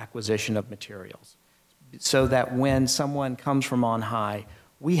the acquisition of materials, so that when someone comes from on high,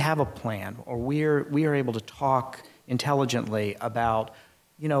 we have a plan, or we are able to talk intelligently about,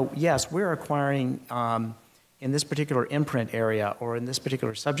 yes, we're acquiring in this particular imprint area or in this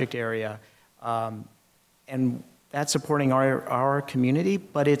particular subject area, and that's supporting our community,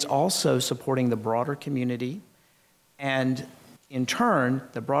 but it's also supporting the broader community, and in turn,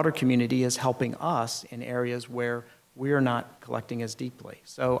 the broader community is helping us in areas where we're not collecting as deeply.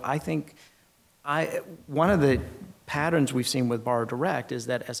 So I think one of the patterns we've seen with Borrow Direct is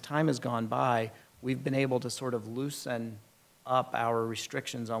that as time has gone by, we've been able to sort of loosen up our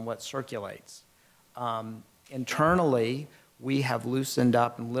restrictions on what circulates. Internally, we have loosened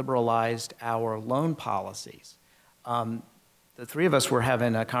up and liberalized our loan policies. The three of us were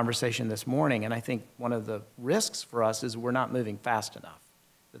having a conversation this morning, and I think one of the risks for us is we're not moving fast enough,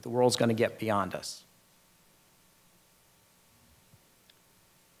 that the world's going to get beyond us.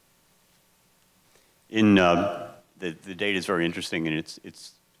 The data is very interesting, and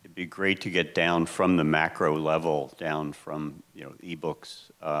it'd be great to get down from the macro level, down from ebooks,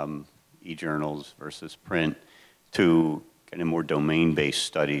 e-journals versus print, to kind of more domain-based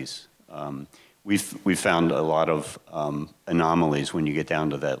studies. We've found a lot of anomalies when you get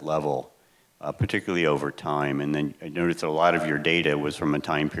down to that level, particularly over time. And then I noticed that a lot of your data was from a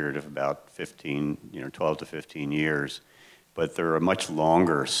time period of about 12 to 15 years. But there are much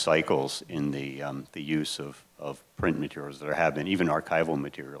longer cycles in the use of print materials that have been, even archival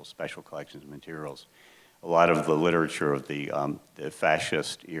materials, special collections materials. A lot of the literature of the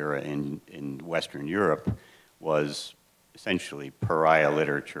fascist era in Western Europe was essentially pariah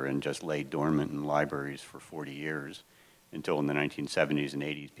literature and just lay dormant in libraries for 40 years until in the 1970s and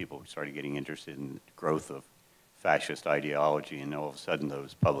 80s people started getting interested in the growth of fascist ideology, and all of a sudden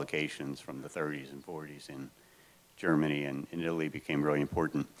those publications from the 30s and 40s in Germany and in Italy became really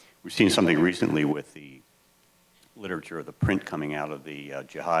important. We've seen something recently with the literature of the print coming out of the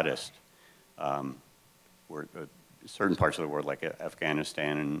jihadists, where certain parts of the world, like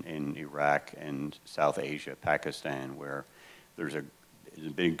Afghanistan and Iraq and South Asia, Pakistan, where there's a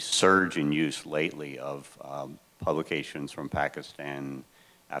big surge in use lately of publications from Pakistan,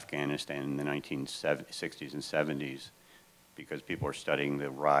 Afghanistan in the 1960s and 70s, because people are studying the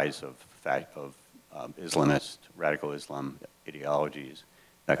rise of Islamist, radical Islam ideologies,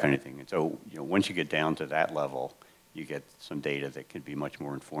 that kind of thing. And so, once you get down to that level, you get some data that could be much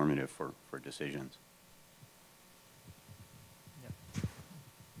more informative for decisions.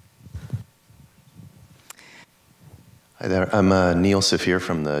 Hi there, I'm Neil Saphir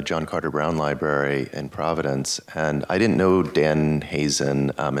from the John Carter Brown Library in Providence, and I didn't know Dan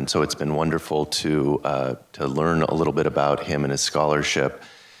Hazen, and so it's been wonderful to learn a little bit about him and his scholarship.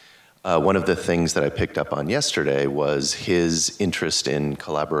 One of the things that I picked up on yesterday was his interest in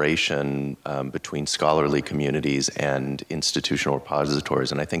collaboration between scholarly communities and institutional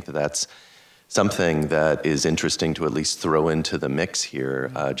repositories, and I think that that's something that is interesting to at least throw into the mix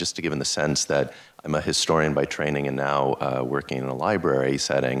here, just to give in the sense that I'm a historian by training and now working in a library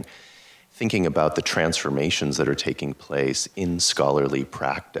setting, thinking about the transformations that are taking place in scholarly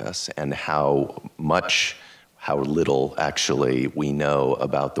practice and how how little actually we know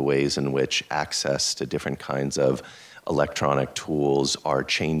about the ways in which access to different kinds of electronic tools are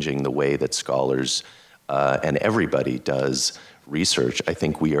changing the way that scholars and everybody does research. I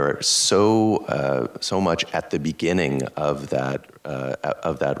think we are so much at the beginning of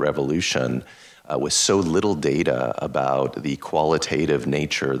that revolution, with so little data about the qualitative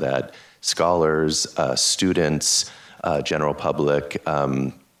nature that scholars, students, general public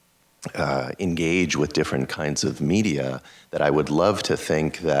engage with different kinds of media, that I would love to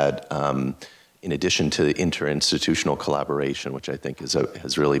think that in addition to interinstitutional collaboration, which I think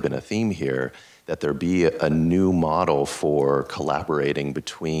has really been a theme here, that there be a new model for collaborating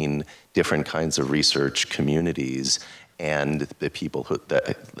between different kinds of research communities and the people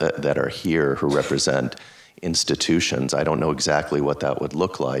that are here who represent institutions. I don't know exactly what that would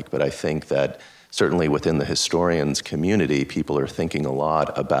look like, but I think that certainly within the historians community, people are thinking a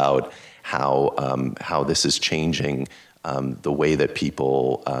lot about how this is changing the way that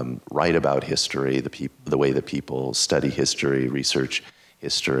people write about history, the way that people study history, research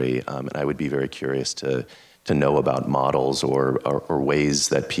history, and I would be very curious to know about models or ways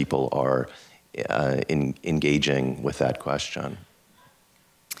that people are engaging with that question.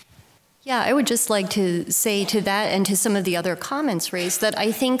 Yeah, I would just like to say to that and to some of the other comments raised that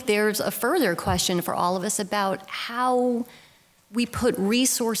I think there's a further question for all of us about how we put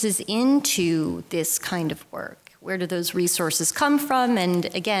resources into this kind of work. Where do those resources come from? And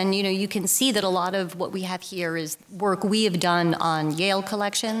again, you know, you can see that a lot of what we have here is work we have done on Yale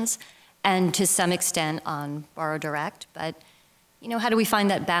collections and to some extent on Borrow Direct. But, you know, how do we find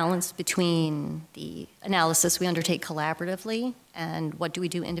that balance between the analysis we undertake collaboratively and what do we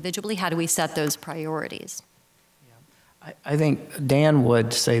do individually? How do we set those priorities? Yeah. I think Dan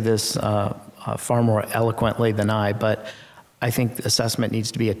would say this far more eloquently than I, but I think assessment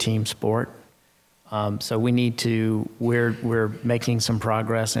needs to be a team sport. So we need to, we're making some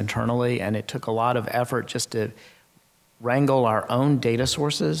progress internally, and it took a lot of effort just to wrangle our own data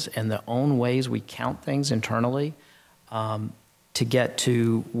sources and the own ways we count things internally to get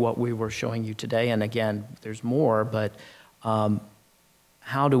to what we were showing you today. And again, there's more, but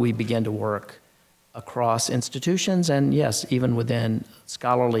how do we begin to work across institutions and yes, even within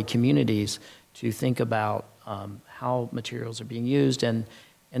scholarly communities to think about how materials are being used and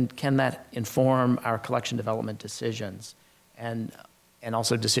can that inform our collection development decisions and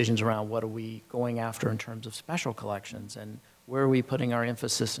also decisions around what are we going after in terms of special collections and where are we putting our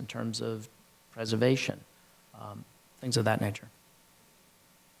emphasis in terms of preservation, things of that nature.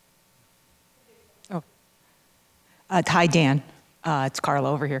 Oh, hi Dan, it's Carla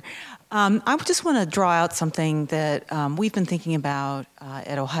over here. I just want to draw out something that we've been thinking about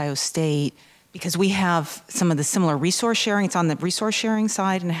at Ohio State, because we have some of the similar resource sharing. It's on the resource sharing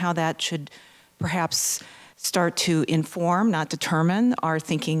side and how that should perhaps start to inform, not determine, our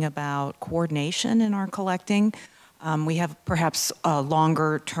thinking about coordination in our collecting. We have perhaps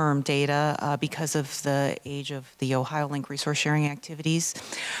longer term data because of the age of the Ohio Link resource sharing activities.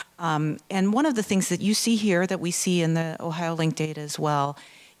 And one of the things that you see here that we see in the Ohio Link data as well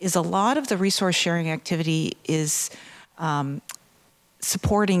is a lot of the resource sharing activity is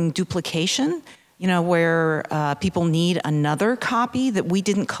supporting duplication, you know, where people need another copy that we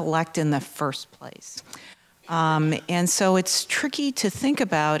didn't collect in the first place. And so it's tricky to think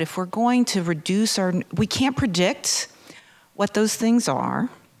about if we're going to reduce we can't predict what those things are.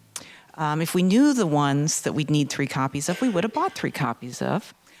 If we knew the ones that we'd need 3 copies of, we would have bought 3 copies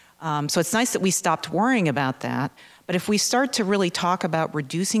of. So it's nice that we stopped worrying about that. But if we start to really talk about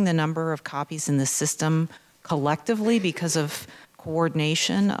reducing the number of copies in the system collectively because of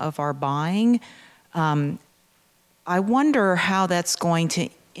coordination of our buying, I wonder how that's going to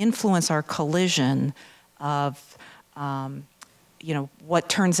influence our collision of, you know, what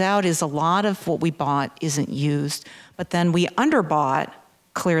turns out is a lot of what we bought isn't used, but then we underbought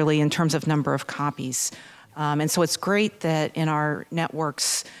clearly in terms of number of copies. And so it's great that in our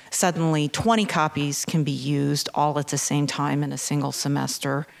networks, suddenly 20 copies can be used all at the same time in a single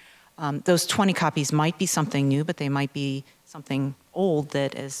semester. Those 20 copies might be something new, but they might be something old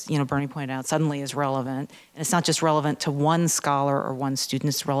that, as you know, Bernie pointed out, suddenly is relevant. And it's not just relevant to one scholar or one student,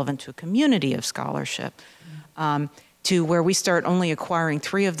 it's relevant to a community of scholarship. To where we start only acquiring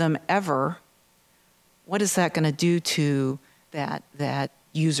 3 of them ever, what is that going to do to that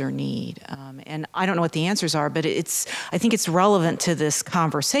user need? And I don't know what the answers are, but I think it's relevant to this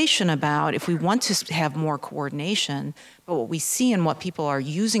conversation about if we want to have more coordination, but what we see and what people are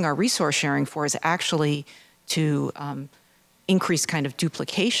using our resource sharing for is actually to increase kind of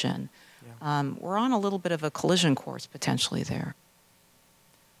duplication. Yeah. We're on a little bit of a collision course potentially there.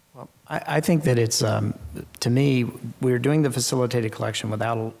 Well, I think that it's, to me, we're doing the facilitated collection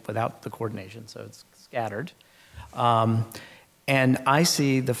without the coordination, so it's scattered. And I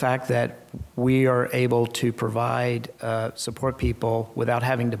see the fact that we are able to provide, support people without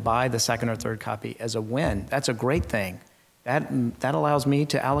having to buy the second or third copy as a win. That's a great thing. That allows me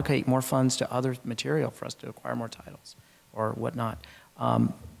to allocate more funds to other material for us to acquire more titles or whatnot.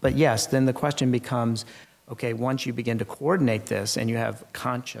 But yes, then the question becomes, okay, once you begin to coordinate this and you have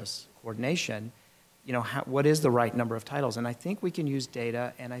conscious coordination, you know, what is the right number of titles? And I think we can use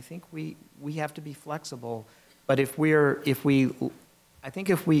data, and I think we have to be flexible. But I think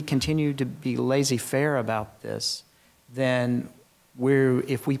if we continue to be laissez-faire about this, then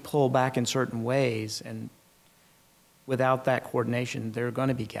if we pull back in certain ways and without that coordination, there are going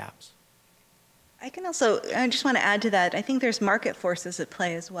to be gaps. I just want to add to that, I think there's market forces at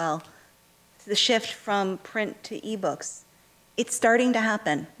play as well. The shift from print to ebooks. It's starting to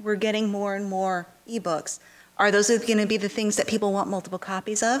happen. We're getting more and more ebooks. Are those going to be the things that people want multiple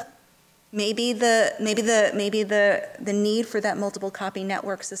copies of? Maybe the need for that multiple copy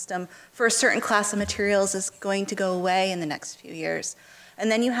network system for a certain class of materials is going to go away in the next few years.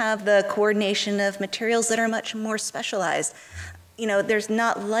 And then you have the coordination of materials that are much more specialized. You know, there's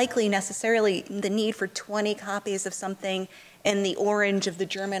not likely necessarily the need for 20 copies of something in the orange of the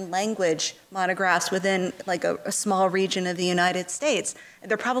German language monographs within like a small region of the United States.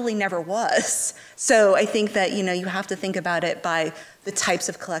 There probably never was. So I think that, you know, you have to think about it by the types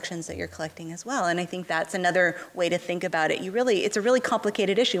of collections that you're collecting as well. And I think that's another way to think about it. It's a really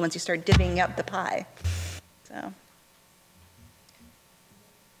complicated issue once you start divvying up the pie. So.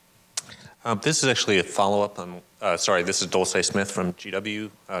 This is actually a follow-up on, this is Dulce Smith from GW,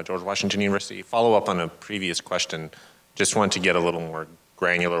 George Washington University. Follow-up on a previous question. Just want to get a little more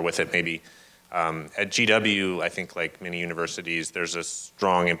granular with it maybe. At GW, I think like many universities, there's a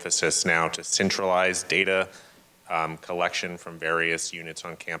strong emphasis now to centralize data collection from various units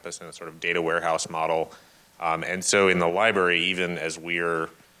on campus in a sort of data warehouse model. And so in the library, even as we're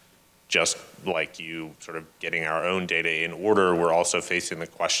just like you sort of getting our own data in order, we're also facing the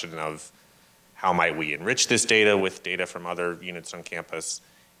question of how might we enrich this data with data from other units on campus,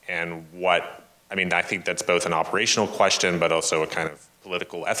 and I think that's both an operational question, but also a kind of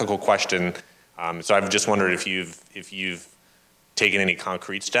political, ethical question. So I've just wondered if you've taken any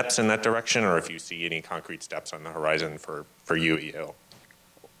concrete steps in that direction, or if you see any concrete steps on the horizon for you at Yale.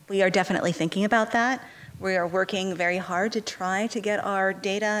 We are definitely thinking about that. We are working very hard to try to get our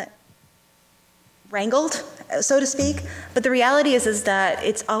data wrangled, so to speak. But the reality is that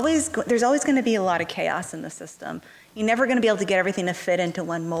there's always going to be a lot of chaos in the system. You're never going to be able to get everything to fit into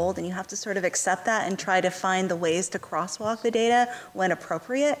one mold, and you have to sort of accept that and try to find the ways to crosswalk the data when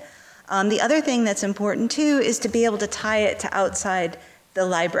appropriate. The other thing that's important too is to be able to tie it to outside the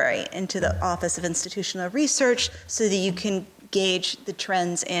library, into the Office of Institutional Research, so that you can gauge the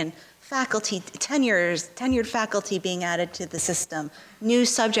trends in faculty, tenured faculty being added to the system, new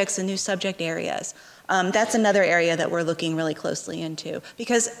subjects and new subject areas. That's another area that we're looking really closely into,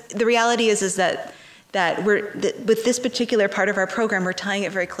 because the reality is that with this particular part of our program, we're tying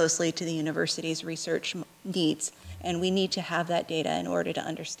it very closely to the university's research needs, and we need to have that data in order to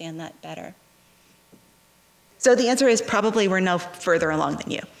understand that better. So the answer is probably we're no further along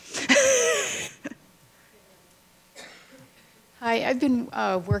than you. Hi, I've been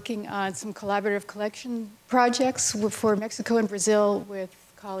working on some collaborative collection projects for Mexico and Brazil with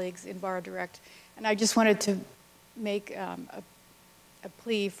colleagues in BorrowDirect, and I just wanted to make a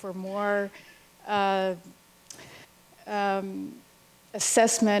plea for more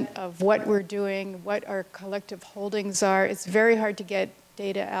assessment of what we're doing, what our collective holdings are. It's very hard to get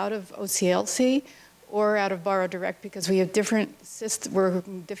data out of OCLC or out of BorrowDirect because we have different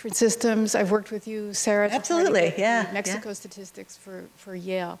systems. I've worked with you, Sarah. Absolutely, yeah. Mexico statistics for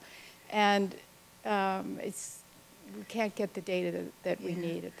Yale. And we can't get the data that we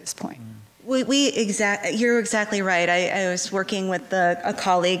need at this point. You're exactly right. I was working with a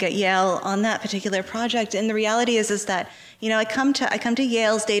colleague at Yale on that particular project, and the reality is that, you know, I come to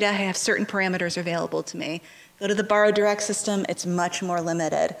Yale's data, I have certain parameters available to me. Go to the BorrowDirect system, it's much more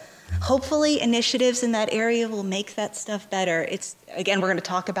limited. Hopefully initiatives in that area will make that stuff better. Again, we're going to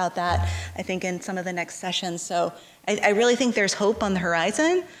talk about that, I think, in some of the next sessions. So I really think there's hope on the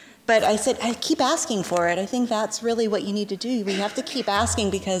horizon. But I keep asking for it. I think that's really what you need to do. We have to keep asking,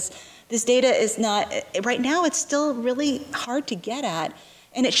 because this data is not, right now it's still really hard to get at,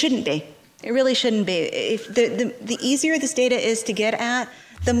 and it shouldn't be. It really shouldn't be. If the easier this data is to get at,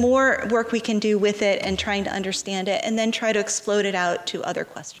 the more work we can do with it and trying to understand it, and then try to explode it out to other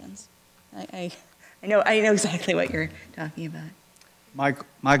questions. I know exactly what you're talking about.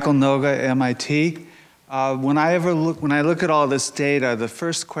 Michael Noga, MIT. When I look at all this data, the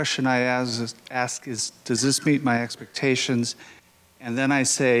first question I ask is, does this meet my expectations? And then I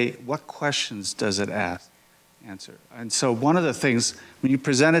say, what questions does it answer? And so one of the things, when you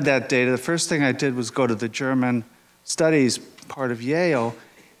presented that data, the first thing I did was go to the German studies part of Yale.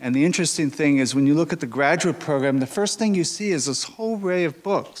 And the interesting thing is when you look at the graduate program, the first thing you see is this whole array of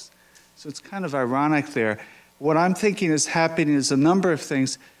books. So it's kind of ironic there. What I'm thinking is happening is a number of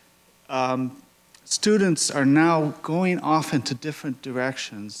things. Students are now going off into different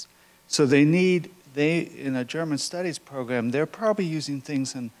directions. So in a German studies program, they're probably using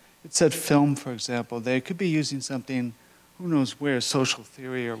things in, it said film, for example. They could be using something, who knows where, social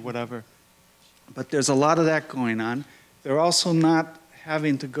theory or whatever. But there's a lot of that going on. They're also not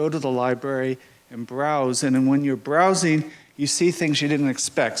having to go to the library and browse. And then when you're browsing, you see things you didn't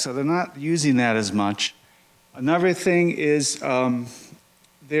expect. So they're not using that as much. Another thing is a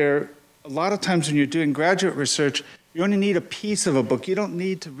lot of times when you're doing graduate research, you only need a piece of a book. You don't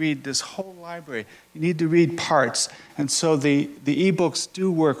need to read this whole library. You need to read parts. And so the e-books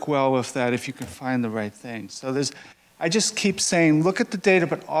do work well with that if you can find the right thing. So I just keep saying, look at the data,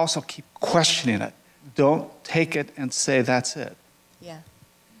 but also keep questioning it. Don't take it and say, that's it. Yeah.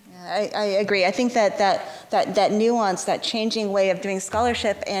 I agree. I think that nuance, that changing way of doing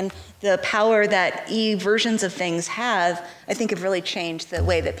scholarship and the power that e-versions of things have, I think have really changed the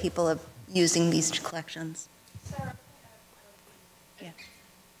way that people are using these collections. Sarah, yeah.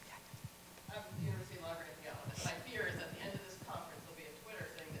 I'm the University Librarian at Yale. My fear is at the end of this conference there'll be a Twitter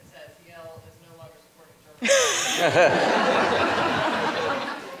thing that says Yale is no longer supporting journalism.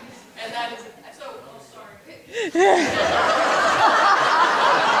 And that is so. Oh, sorry.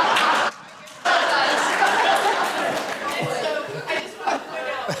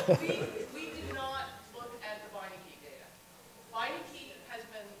 We did not look at the Beinecke data. Beinecke has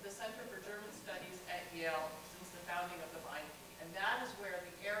been the Center for German Studies at Yale since the founding of the Beinecke, and that is where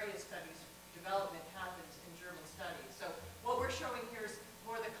the area studies development happens in German studies. So what we're showing here is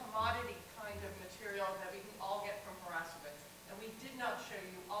more the commodity kind of material that we can all get from Horasowitz, and we did not show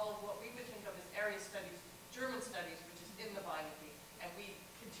you all of what we would think of as area studies, German studies, which is in the Beinecke, and we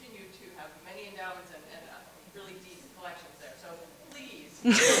continue to have many endowments and really deep collections there. So please.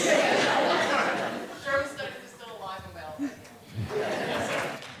 German studies is still alive and well.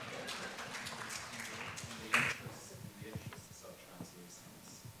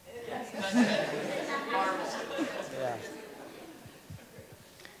 Yes, that's it. Marvelous.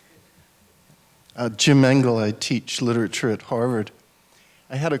 Jim Engel, I teach literature at Harvard.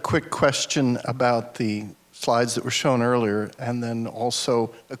 I had a quick question about the slides that were shown earlier, and then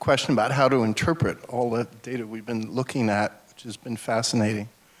also a question about how to interpret all the data we've been looking at, which has been fascinating.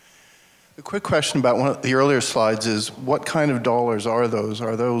 A quick question about one of the earlier slides is, what kind of dollars are those?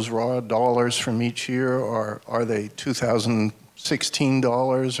 Are those raw dollars from each year, or are they 2016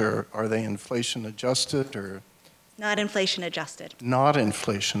 dollars, or are they inflation adjusted, or? Not inflation adjusted. Not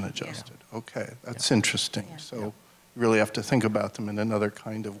inflation adjusted. Yeah. Okay, that's interesting. Yeah. So you really have to think about them in another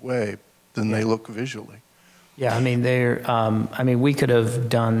kind of way than they look visually. Yeah, I mean, we could have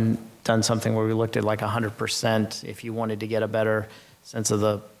done something where we looked at like 100% if you wanted to get a better sense of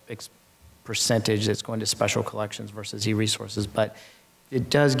the percentage that's going to special collections versus e-resources, but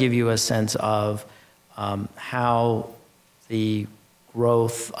it does give you a sense of how the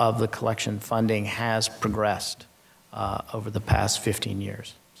growth of the collection funding has progressed over the past 15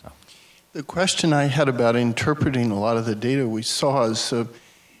 years. So, the question I had about interpreting a lot of the data we saw is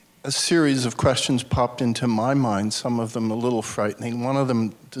a series of questions popped into my mind, some of them a little frightening. One of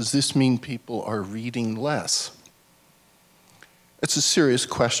them, does this mean people are reading less? It's a serious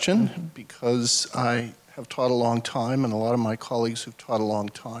question because I have taught a long time, and a lot of my colleagues who've taught a long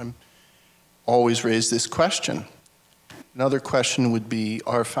time always raise this question. Another question would be,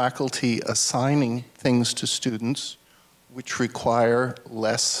 are faculty assigning things to students which require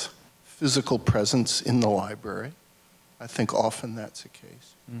less physical presence in the library? I think often that's the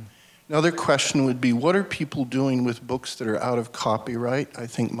case. Another question would be, what are people doing with books that are out of copyright? I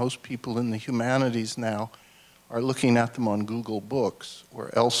think most people in the humanities now are looking at them on Google Books or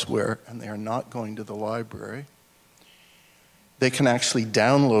elsewhere, and they are not going to the library. They can actually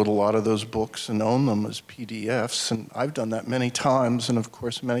download a lot of those books and own them as PDFs, and I've done that many times, and of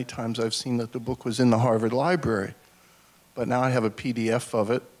course many times I've seen that the book was in the Harvard Library, but now I have a PDF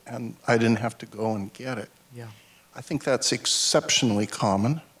of it, and I didn't have to go and get it. Yeah. I think that's exceptionally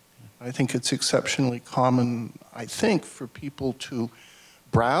common. I think it's exceptionally common, I think, for people to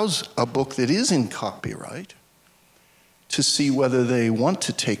browse a book that is in copyright to see whether they want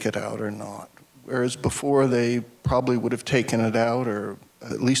to take it out or not. whereas before they probably would have taken it out or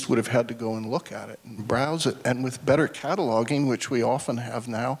at least would have had to go and look at it and browse it. And with better cataloging, which we often have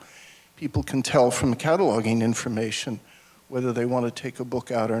now, people can tell from cataloging information whether they want to take a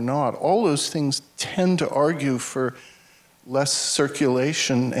book out or not. All those things tend to argue for less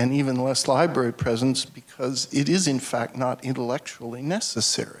circulation and even less library presence because it is in fact not intellectually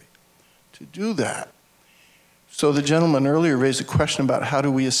necessary to do that. So the gentleman earlier raised a question about how do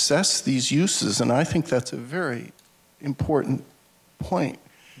we assess these uses, and I think that's a very important point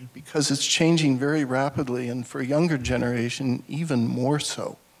because it's changing very rapidly, and for a younger generation, even more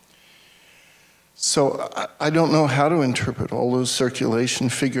so. So I don't know how to interpret all those circulation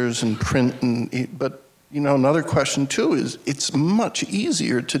figures and print, but you know, another question too is it's much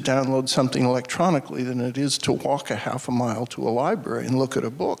easier to download something electronically than it is to walk a half a mile to a library and look at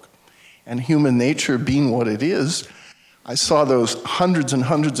a book. And human nature being what it is, I saw those hundreds and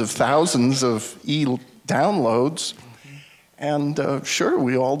hundreds of thousands of e-downloads, and sure,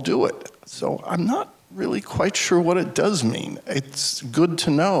 we all do it. So I'm not really quite sure what it does mean. It's good to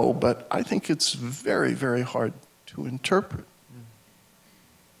know, but I think it's very, very hard to interpret.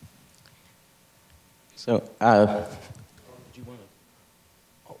 So,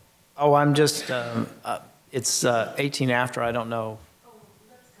 oh, I'm just, it's 18 after, I don't know.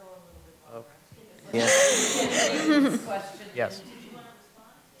 Yes.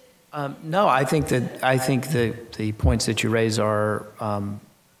 No, I think the points that you raise are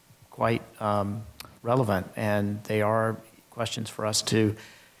quite relevant, and they are questions for us to,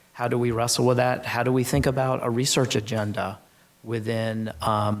 how do we wrestle with that? How do we think about a research agenda within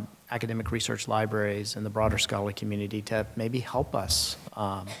academic research libraries and the broader scholarly community to maybe help us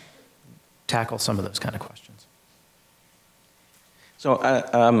tackle some of those kind of questions? So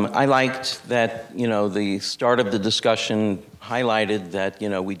I liked that, you know, the start of the discussion highlighted that, you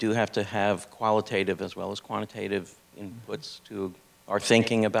know, we do have to have qualitative as well as quantitative inputs to our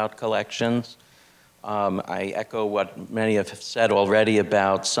thinking about collections. I echo what many have said already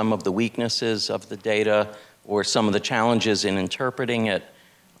about some of the weaknesses of the data or some of the challenges in interpreting it.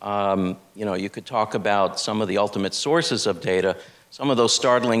 You know, you could talk about some of the ultimate sources of data, some of those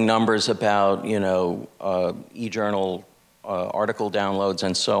startling numbers about, you know, e-journal article downloads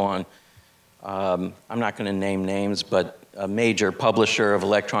and so on. I'm not going to name names, but a major publisher of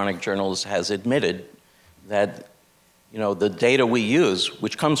electronic journals has admitted that, you know, the data we use,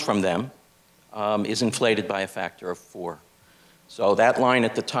 which comes from them, is inflated by a factor of 4. So that line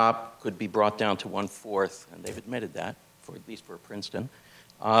at the top could be brought down to 1/4, and they've admitted that, for at least for Princeton.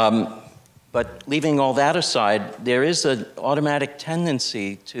 But leaving all that aside, there is an automatic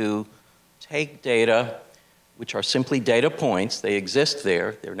tendency to take data which are simply data points. They exist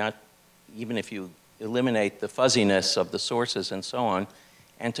there. They're not, even if you eliminate the fuzziness of the sources and so on,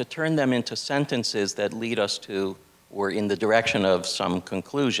 and to turn them into sentences that lead us to, or in the direction of some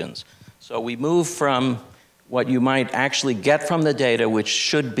conclusions. So we move from what you might actually get from the data, which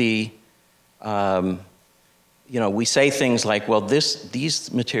should be, you know, we say things like, well,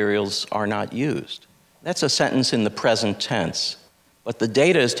 these materials are not used. That's a sentence in the present tense, but the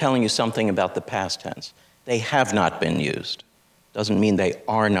data is telling you something about the past tense. They have not been used. Doesn't mean they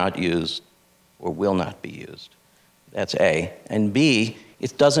are not used or will not be used. That's A. And B,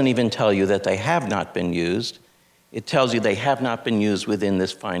 it doesn't even tell you that they have not been used. It tells you they have not been used within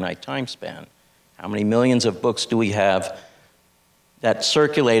this finite time span. How many millions of books do we have that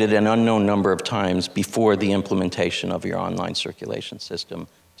circulated an unknown number of times before the implementation of your online circulation system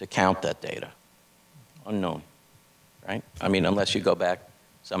to count that data? Unknown, right? I mean, unless you go back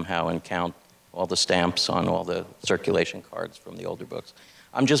somehow and count all the stamps on all the circulation cards from the older books.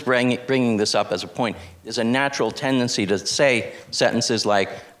 I'm just bringing this up as a point. There's a natural tendency to say sentences like,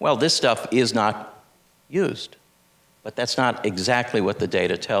 well, this stuff is not used. But that's not exactly what the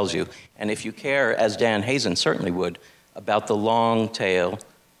data tells you. And if you care, as Dan Hazen certainly would, about the long tail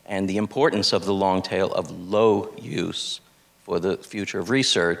and the importance of the long tail of low use for the future of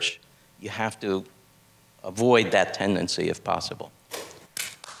research, you have to avoid that tendency if possible.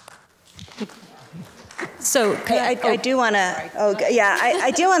 So I do want to.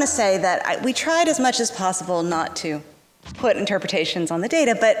 I do want to say that we tried as much as possible not to put interpretations on the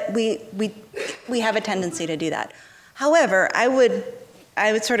data, but we have a tendency to do that. However, I would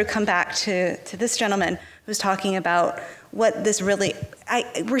sort of come back to this gentleman who's talking about what this really.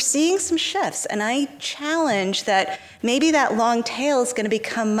 We're seeing some shifts, and I challenge that maybe that long tail is going to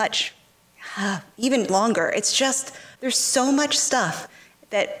become much even longer. It's just there's so much stuff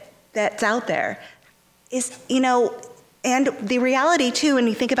that's out there. And the reality too, when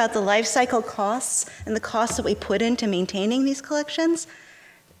you think about the life cycle costs and the costs that we put into maintaining these collections,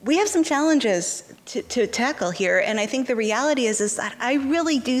 we have some challenges to tackle here, and I think the reality is that I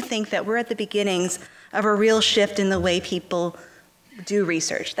really do think that we're at the beginnings of a real shift in the way people do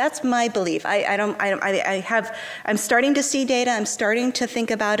research. That's my belief. I'm starting to see data. I'm starting to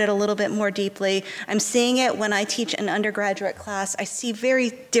think about it a little bit more deeply. I'm seeing it when I teach an undergraduate class. I see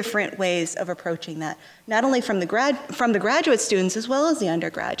very different ways of approaching that, not only from the graduate students as well as the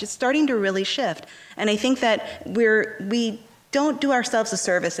undergrads. It's starting to really shift, and I think that we don't do ourselves a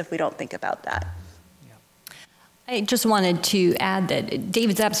service if we don't think about that. I just wanted to add that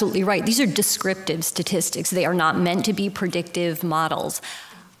David's absolutely right. These are descriptive statistics. They are not meant to be predictive models.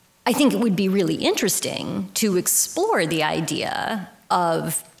 I think it would be really interesting to explore the idea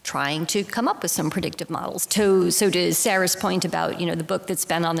of trying to come up with some predictive models. So to Sarah's point about, the book that's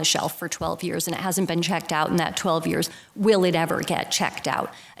been on the shelf for 12 years and it hasn't been checked out in that 12 years, will it ever get checked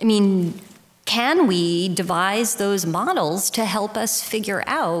out? I mean, can we devise those models to help us figure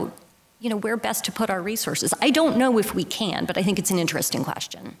out where best to put our resources? I don't know if we can, but I think it's an interesting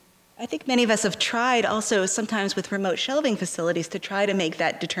question. I think many of us have tried also sometimes with remote shelving facilities to try to make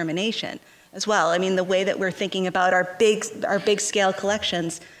that determination as well. I mean, the way that we're thinking about our big scale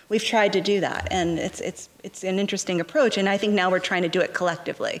collections, we've tried to do that, and it's an interesting approach, and I think now we're trying to do it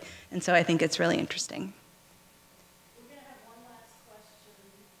collectively, and so I think it's really interesting. We're going to have one last question,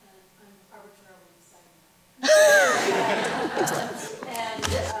 and I'm arbitrarily deciding that.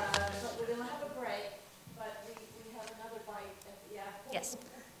 But we're going to have a break, but we have another bite at the apple. Yes.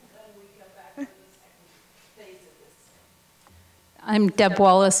 Then we go back to the second phase of this. I'm Deb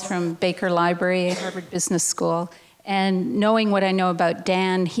Wallace from Baker Library, Harvard Business School. And knowing what I know about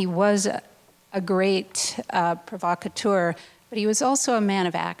Dan, he was a great provocateur, but he was also a man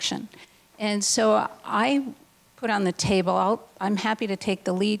of action. And so I put on the table, I'm happy to take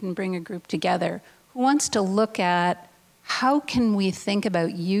the lead and bring a group together who wants to look at how can we think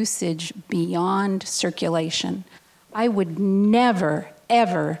about usage beyond circulation. I would never,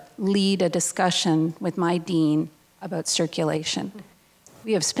 ever lead a discussion with my dean about circulation.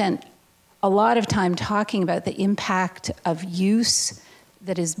 We have spent a lot of time talking about the impact of use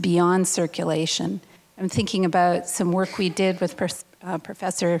that is beyond circulation. I'm thinking about some work we did with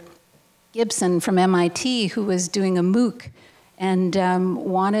Professor Gibson from MIT, who was doing a MOOC and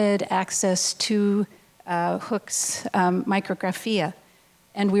wanted access to Hooke's micrographia.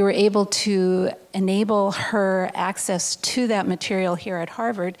 And we were able to enable her access to that material here at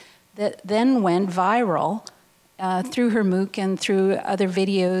Harvard that then went viral through her MOOC and through other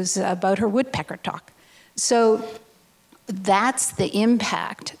videos about her woodpecker talk. So that's the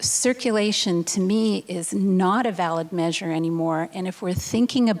impact. Circulation, to me, is not a valid measure anymore. And if we're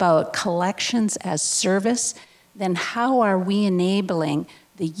thinking about collections as service, then how are we enabling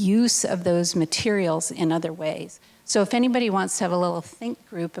the use of those materials in other ways? So if anybody wants to have a little think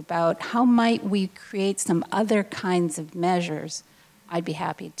group about how might we create some other kinds of measures, I'd be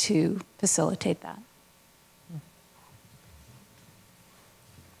happy to facilitate that.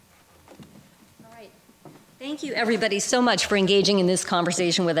 Thank you, everybody, so much for engaging in this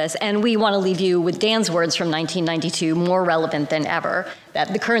conversation with us. And we want to leave you with Dan's words from 1992, more relevant than ever,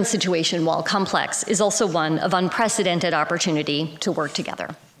 that the current situation, while complex, is also one of unprecedented opportunity to work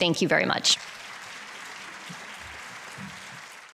together. Thank you very much.